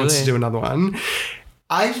wants to really? do another one.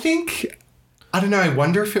 I think, I don't know. I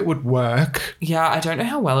wonder if it would work. Yeah, I don't know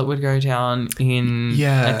how well it would go down in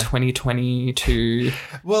Yeah. a 2022.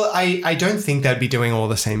 Well, I don't think they'd be doing all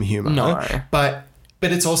the same humor. No. But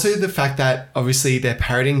it's also the fact that obviously they're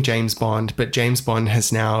parodying James Bond, but James Bond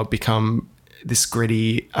has now become this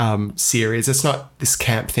gritty series. It's not this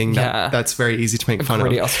camp thing Yeah. that's very easy to make fun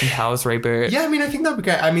Pretty of. Austin Powers reboot. Yeah, I mean, I think that would be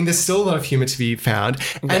great. I mean, there's still a lot of humor to be found.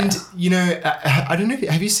 And, you know, I don't know,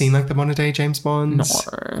 have you seen like the modern day James Bonds?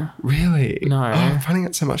 No. Really? No. Oh, I'm finding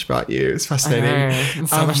out so much about you. It's I fascinating. know.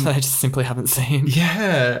 So much that I just simply haven't seen.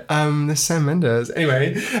 Yeah, there's Sam Mendes.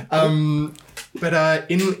 Anyway, but I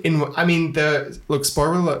mean,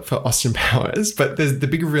 spoiler alert for Austin Powers, but the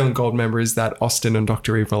big reveal in Goldmember is that Austin and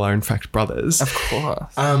Dr. Evil are in fact brothers. Of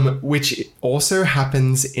course. Which also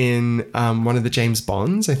happens in one of the James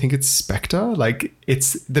Bonds. I think it's Spectre. Like,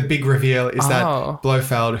 it's the big reveal is that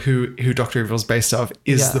Blofeld, who Dr. Evil's based off,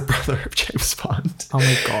 is the brother of James Bond. Oh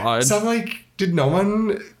my God. So I'm like, did no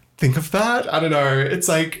one think of that? I don't know. It's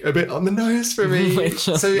like a bit on the nose for me.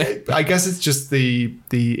 Literally. So I guess it's just the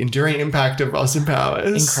enduring impact of Austin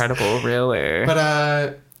Powers. Incredible, really.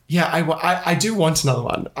 But yeah, I do want another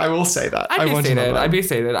one. I will say that. I'd be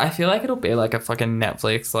seated. I feel like it'll be like a fucking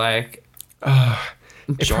Netflix like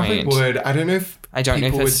it probably joint. would. I don't know if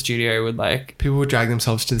a studio would like. people would drag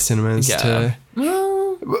themselves to the cinemas to.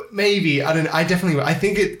 Well, Maybe. I don't know. I definitely would. I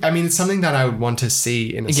think it's something that I would want to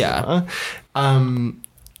see in a cinema.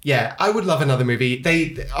 Yeah, I would love another movie.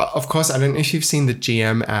 They, of course, I don't know if you've seen the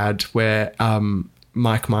GM ad where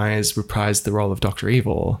Mike Myers reprised the role of Dr.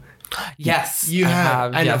 Evil. yes, You I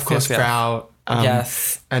have. And Yes, of course, yes, yes. Frau.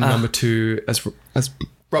 Yes. And number 2 as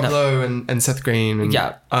Rob Lowe and Seth Green. And,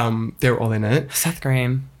 Yeah. they're all in it. Seth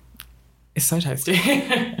Green is so tasty.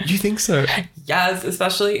 You think so? Yes,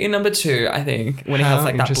 especially in number 2, I think, when he has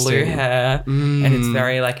like that blue interesting. hair and it's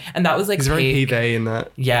very like, and that was like He's very peak- He-They in that.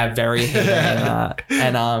 Yeah, very heavy in that.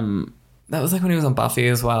 And that was like when he was on Buffy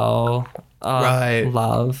as well. Right.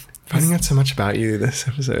 Love. Finding out so much about you this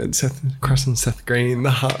episode. Cross and Seth Green,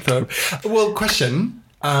 the heartthrob. Well, question.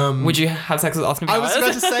 Would you have sex with Austin I Powers? was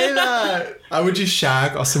about to say that. Would you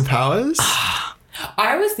shag Austin Powers?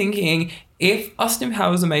 I was thinking if Austin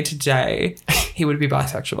Powers were made today, he would be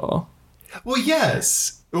bisexual. Well,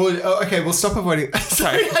 yes. Well, okay, we'll stop avoiding.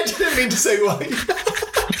 Sorry, I didn't mean to say why.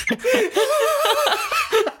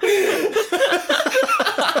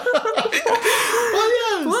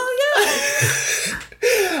 Well,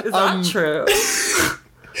 yeah. Is that true?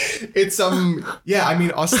 It's yeah, I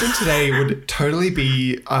mean, Austin today would totally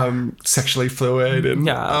be sexually fluid, and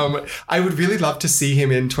I would really love to see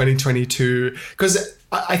him in 2022 because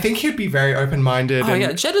I think he'd be very open-minded. Oh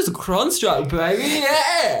yeah, Cheddar's a construct, baby.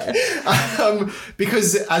 Yeah.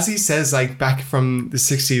 Because as he says, like back from the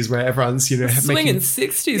 60s where everyone's, Swinging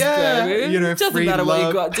 60s, Yeah, baby. Doesn't free matter what you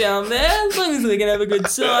love. got down there, as long as we can have a good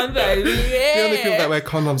time, baby. Yeah. The only people that wear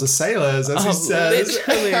condoms are sailors, as he says.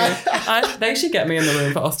 Literally. They should get me in the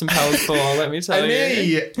room for Austin Powers 4, let me tell you.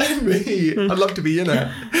 Me. I'd love to be in it.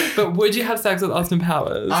 But would you have sex with Austin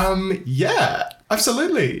Powers? Yeah,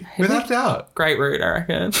 absolutely. Without doubt. Great route, I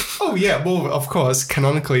reckon. Oh, yeah. Well, of course,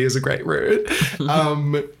 canonically is a great route.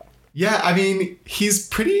 Yeah, I mean, he's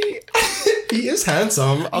pretty... he is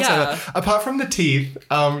handsome. I'll say that. Apart from the teeth. The teeth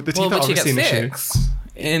are But she obviously gets an issue. fixed.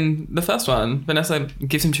 In the first one, Vanessa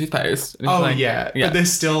gives him toothpaste. And he's Oh, like, yeah. But they're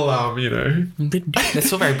still, They're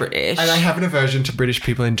still very British. And I have an aversion to British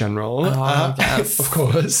people in general. Yes. Of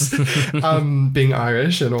course. Being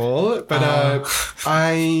Irish and all. But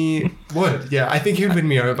I would. Yeah, I think he'd win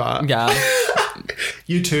me over. Yeah.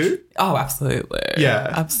 You too? Oh, absolutely. Yeah.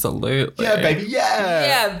 Absolutely. Yeah, baby. Yeah.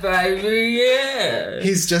 Yeah, baby. Yeah.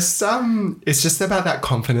 He's just, it's just about that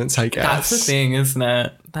confidence, I guess. That's the thing, isn't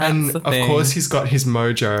it? That's the thing. Of course, he's got his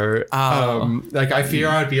mojo. Oh. Like, I fear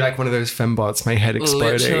I'd be like one of those fembots, my head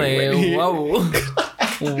exploding. Literally. Whoa.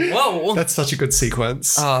 Whoa. That's such a good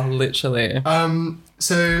sequence. Oh, literally.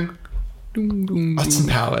 So, Austin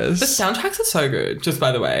Powers. The soundtracks are so good, just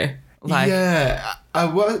by the way. Like, yeah.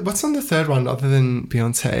 What's on the third one other than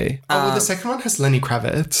Beyonce? Well, the second one has Lenny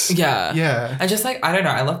Kravitz. Yeah. Yeah. And just like, I don't know,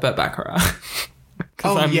 I love Burt Bacharach.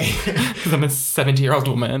 Oh, yeah. Because I'm a 70-year-old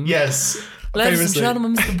woman. Yes. Ladies Famously. and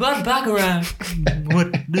gentlemen, Mr. Burt Bacharach.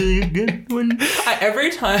 What do you get when... every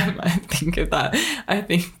time I think of that, I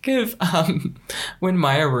think of when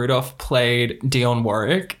Maya Rudolph played Dionne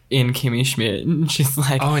Warwick in Kimmy Schmidt. And she's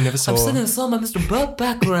like, Oh, I never saw. I'm singing a song by Mr. Burt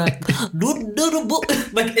Bacharach.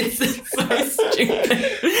 Like, it's so stupid.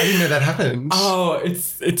 I didn't know that happened. Oh,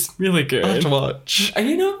 it's really good. I have to watch. Are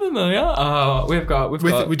you not familiar? Oh, we've got.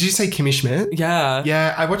 Would you say Kimmy Schmidt? Yeah.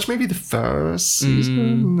 Yeah, I watched maybe the first season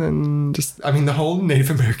and then just, I mean, the whole Native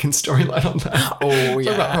American storyline on that. Oh, Talk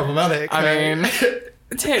yeah. about problematic. I mean,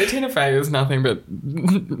 Tina Fey is nothing but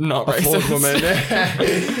not a flawed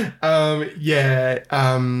racist.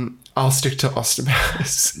 woman. I'll stick to Austin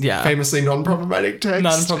Powers. Yeah. Famously non-problematic text.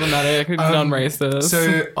 Non-problematic, non-racist.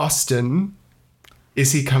 So, Austin,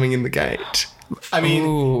 is he coming in the gate? I mean,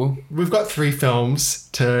 Ooh. we've got 3 films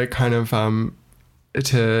to kind of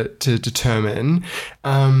to determine.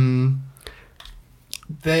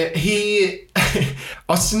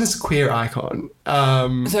 Austin is a queer icon.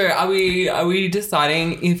 So are we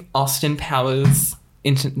deciding if Austin Powers,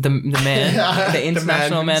 the man, the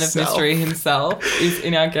international man of himself. mystery himself, is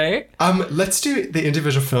in our gate? Let's do the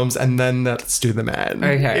individual films and then let's do the man.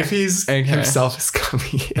 Okay. If he's himself is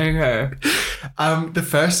coming in. Okay. The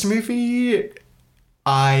first movie,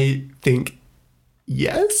 I think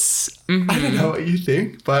yes. I don't know what you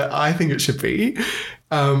think, but I think it should be.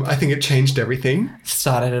 I think it changed everything.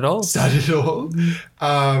 Started it all. Started it all.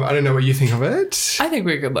 I don't know what you think of it. I think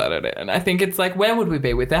we could let it in. I think it's like, where would we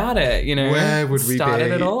be without it? You know, Where would we Started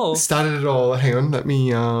be? it all. Started it all. Hang on, let me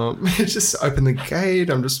just open the gate.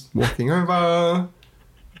 I'm just walking over.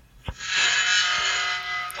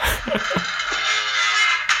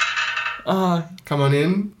 Oh, Come on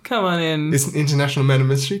in. come on in. It's an international man of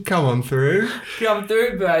mystery. Come on through. Come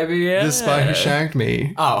through, baby. Yeah. The spy who shagged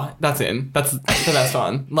me. Oh, that's in. That's the best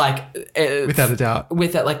one. Like, it's, Without a doubt.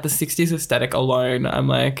 with that, like the 60s aesthetic alone, I'm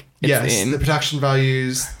like, it's Yes, in. the production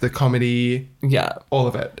values, the comedy, Yeah. all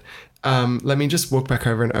of it. Let me just walk back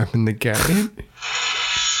over and open the gate.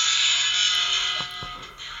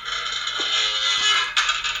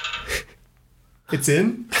 It's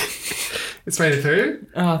in. It's made it through.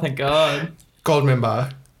 Oh, thank God. Gold member.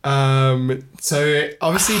 So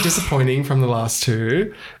obviously disappointing from the last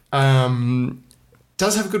 2.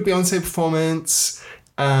 Does have a good Beyonce performance.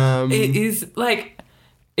 It is like,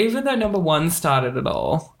 even though number 1 started it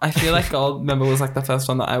all, I feel like Gold Member was like the first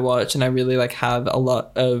one that I watched, and I really like have a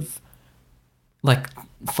lot of like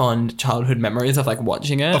fond childhood memories of like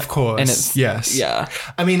watching it. Of course. And it's yes. Yeah.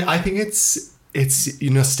 I mean, I think it's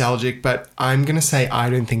nostalgic, but I'm gonna say I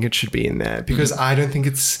don't think it should be in there because I don't think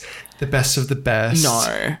it's the best of the best.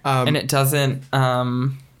 No. And it doesn't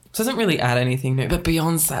really add anything new. But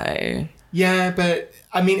Beyonce. Yeah, but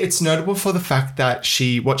I mean, it's notable for the fact that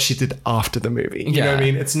what she did after the movie. You know what I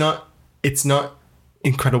Yeah. mean? It's not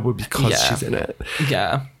incredible because Yeah. she's in it.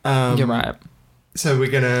 Yeah. Um, You're right. So we're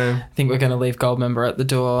gonna. I think we're going to leave Gold Member at the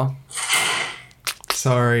door.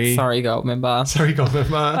 Sorry, Sorry, Gold Member. Gold I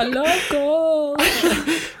member. love Gold.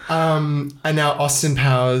 And now Austin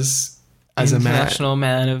Powers as a man. International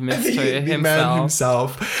man of mystery The man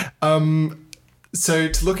himself. himself. So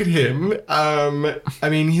to look at him, I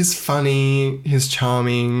mean, he's funny, he's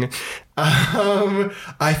charming.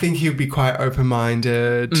 I think he would be quite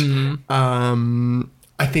open-minded.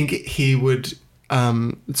 I think he would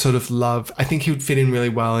sort of love. I think he would fit in really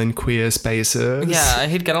well in queer spaces. Yeah,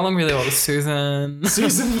 he'd get along really well with Susan.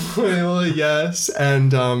 Susan Boyle, yes,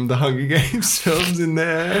 and the Hunger Games films in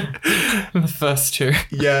there. The first 2.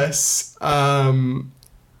 Yes.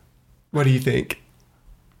 What do you think?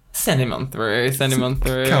 Send him on through. Send him on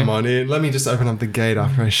through. Come on in. Let me just open up the gate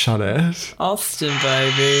after I shut it. Austin,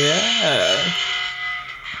 baby. Yeah.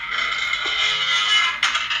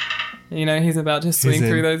 You know, he's about to swing in.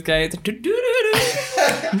 through those gates.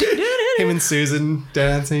 Him and Susan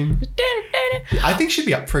dancing. I think she'd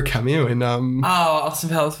be up for a cameo in Oh, Austin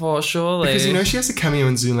Powers 4, surely. because you know she has a cameo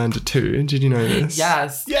in Zoolander 2. Did you know this?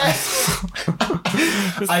 Yes. Yes.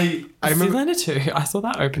 I remember. Zoolander 2. I saw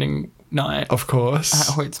that opening night Of course.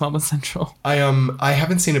 at Hoyt's Melbourne Central. I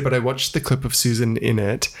haven't seen it, but I watched the clip of Susan in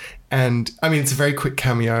it, and I mean it's a very quick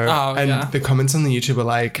cameo. Oh, and yeah. the comments on the YouTube are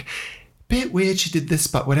like, bit weird she did this,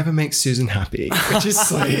 but whatever makes Susan happy, which is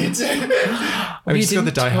sweet. I just got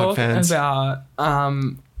the Die Hard fans. About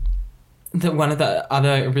one of the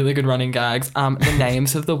other really good running gags. The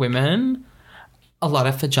names of the women. A lot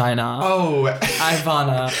of vagina. Oh,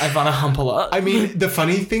 Ivana Humpala. I mean, the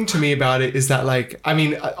funny thing to me about it is that, like, I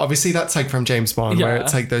mean, obviously that's like from James Bond, where Yeah.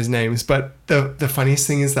 it's like those names. But the funniest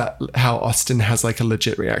thing is that how Austin has like a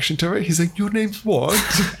legit reaction to it. He's like, "Your name's what?"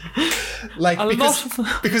 Like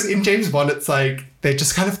because in James Bond, it's like they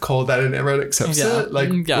just kind of call that and everyone accepts Yeah. it.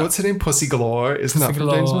 Like, Yeah. what's her name? Pussy Galore, isn't that Pussy from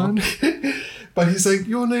James Galore. Bond? But he's like,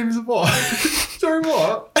 "Your name's what?" Sorry,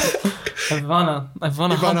 what? Ivana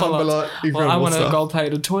Humpala, Humpala. Well, I want a stuff.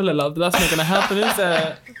 gold-plated toilet, love, but that's not going to happen, is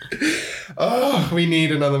it? Oh, we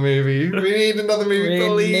need another movie. We need another movie, We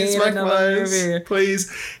please, need Mike another Myers. movie. Please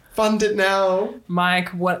fund it now. Mike,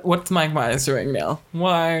 what's Mike Myers doing now?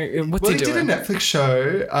 Why? What's Well, he he did doing? a Netflix show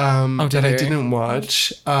did that I he? didn't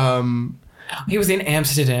watch. He was in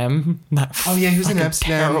Amsterdam. Oh yeah, he was in fucking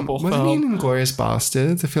Amsterdam. terrible Wasn't he in film. Inglourious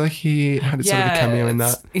Bastards? I feel like he had sort of a cameo in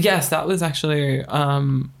that. Yes, that was actually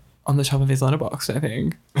on the top of his letterbox, I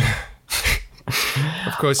think.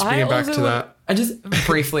 Of course, bring it back to that. I just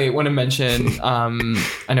briefly want to mention,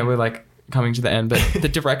 I know we're like coming to the end, but the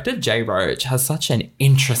director Jay Roach has such an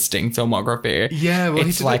interesting filmography. Yeah, well, he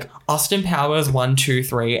it's did like Austin Powers 1, 2,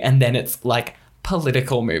 3, and then it's like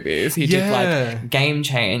political movies. He did Yeah. like Game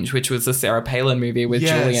Change, which was the Sarah Palin movie with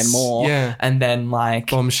Yes, Julianne Moore, yeah. and then like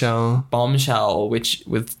Bombshell. which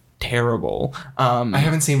was terrible. I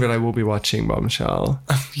haven't seen, but I will be watching Bombshell.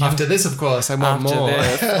 After this, of course, I want After more.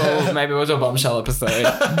 this, well, maybe we'll do a Bombshell episode.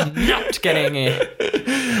 Not getting it.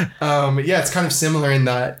 Yeah, it's kind of similar in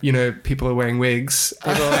that, you know, people are wearing wigs.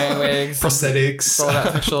 People wearing wigs. Prosthetics. All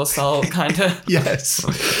that sexual assault kind of. Yes.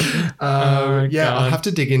 my Yeah, I'll God. have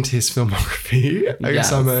to dig into his filmography. I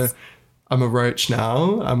guess Yes. I'm a roach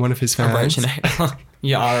now. I'm one of his fans. Roach.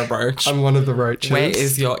 You are a roach. I'm one of the roaches. Where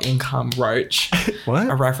is your income, Roach? What?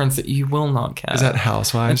 A reference that you will not get. Is that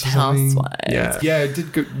Housewives? It's or something? Housewives. Yeah. Yeah, it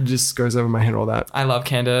did just goes over my head, all that. I love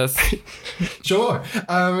Candace. Sure.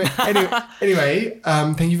 Anyway,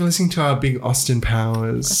 thank you for listening to our big Austin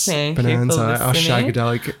Powers Thank you for bonanza, our listening.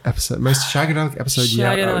 Shagadelic episode, most Shagadelic episode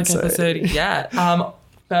yet. I would say. episode yet.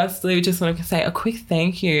 Firstly, we just want to say a quick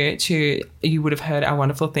thank you to, you would have heard our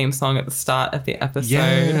wonderful theme song at the start of the episode.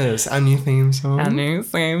 Yes, our new theme song. Our new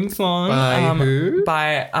theme song. By who?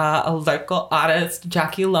 By a local artist,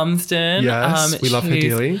 Jackie Lumsden. Yes, we love her she's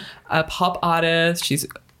dearly. A pop artist. She's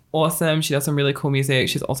awesome. She does some really cool music.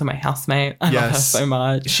 She's also my housemate. I love her Yes. so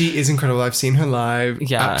much. She is incredible. I've seen her live.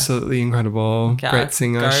 Yeah. Absolutely incredible. Yeah, Great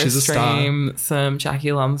singer. go She's a star. stream some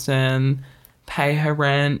Jackie Lumsden. Pay her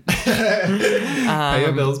rent. Pay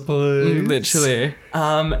your bills, please. Literally.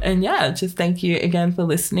 And yeah, just thank you again for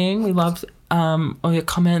listening. We love all your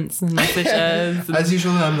comments and messages. As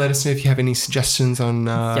usual, let us know if you have any suggestions on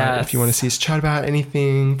Yes. if you want to see us chat about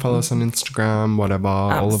anything. Follow us on Instagram, whatever,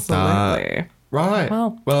 all of that. Absolutely. Right.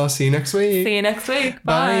 Well, Well, see you next week. see you next week.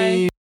 Bye. Bye.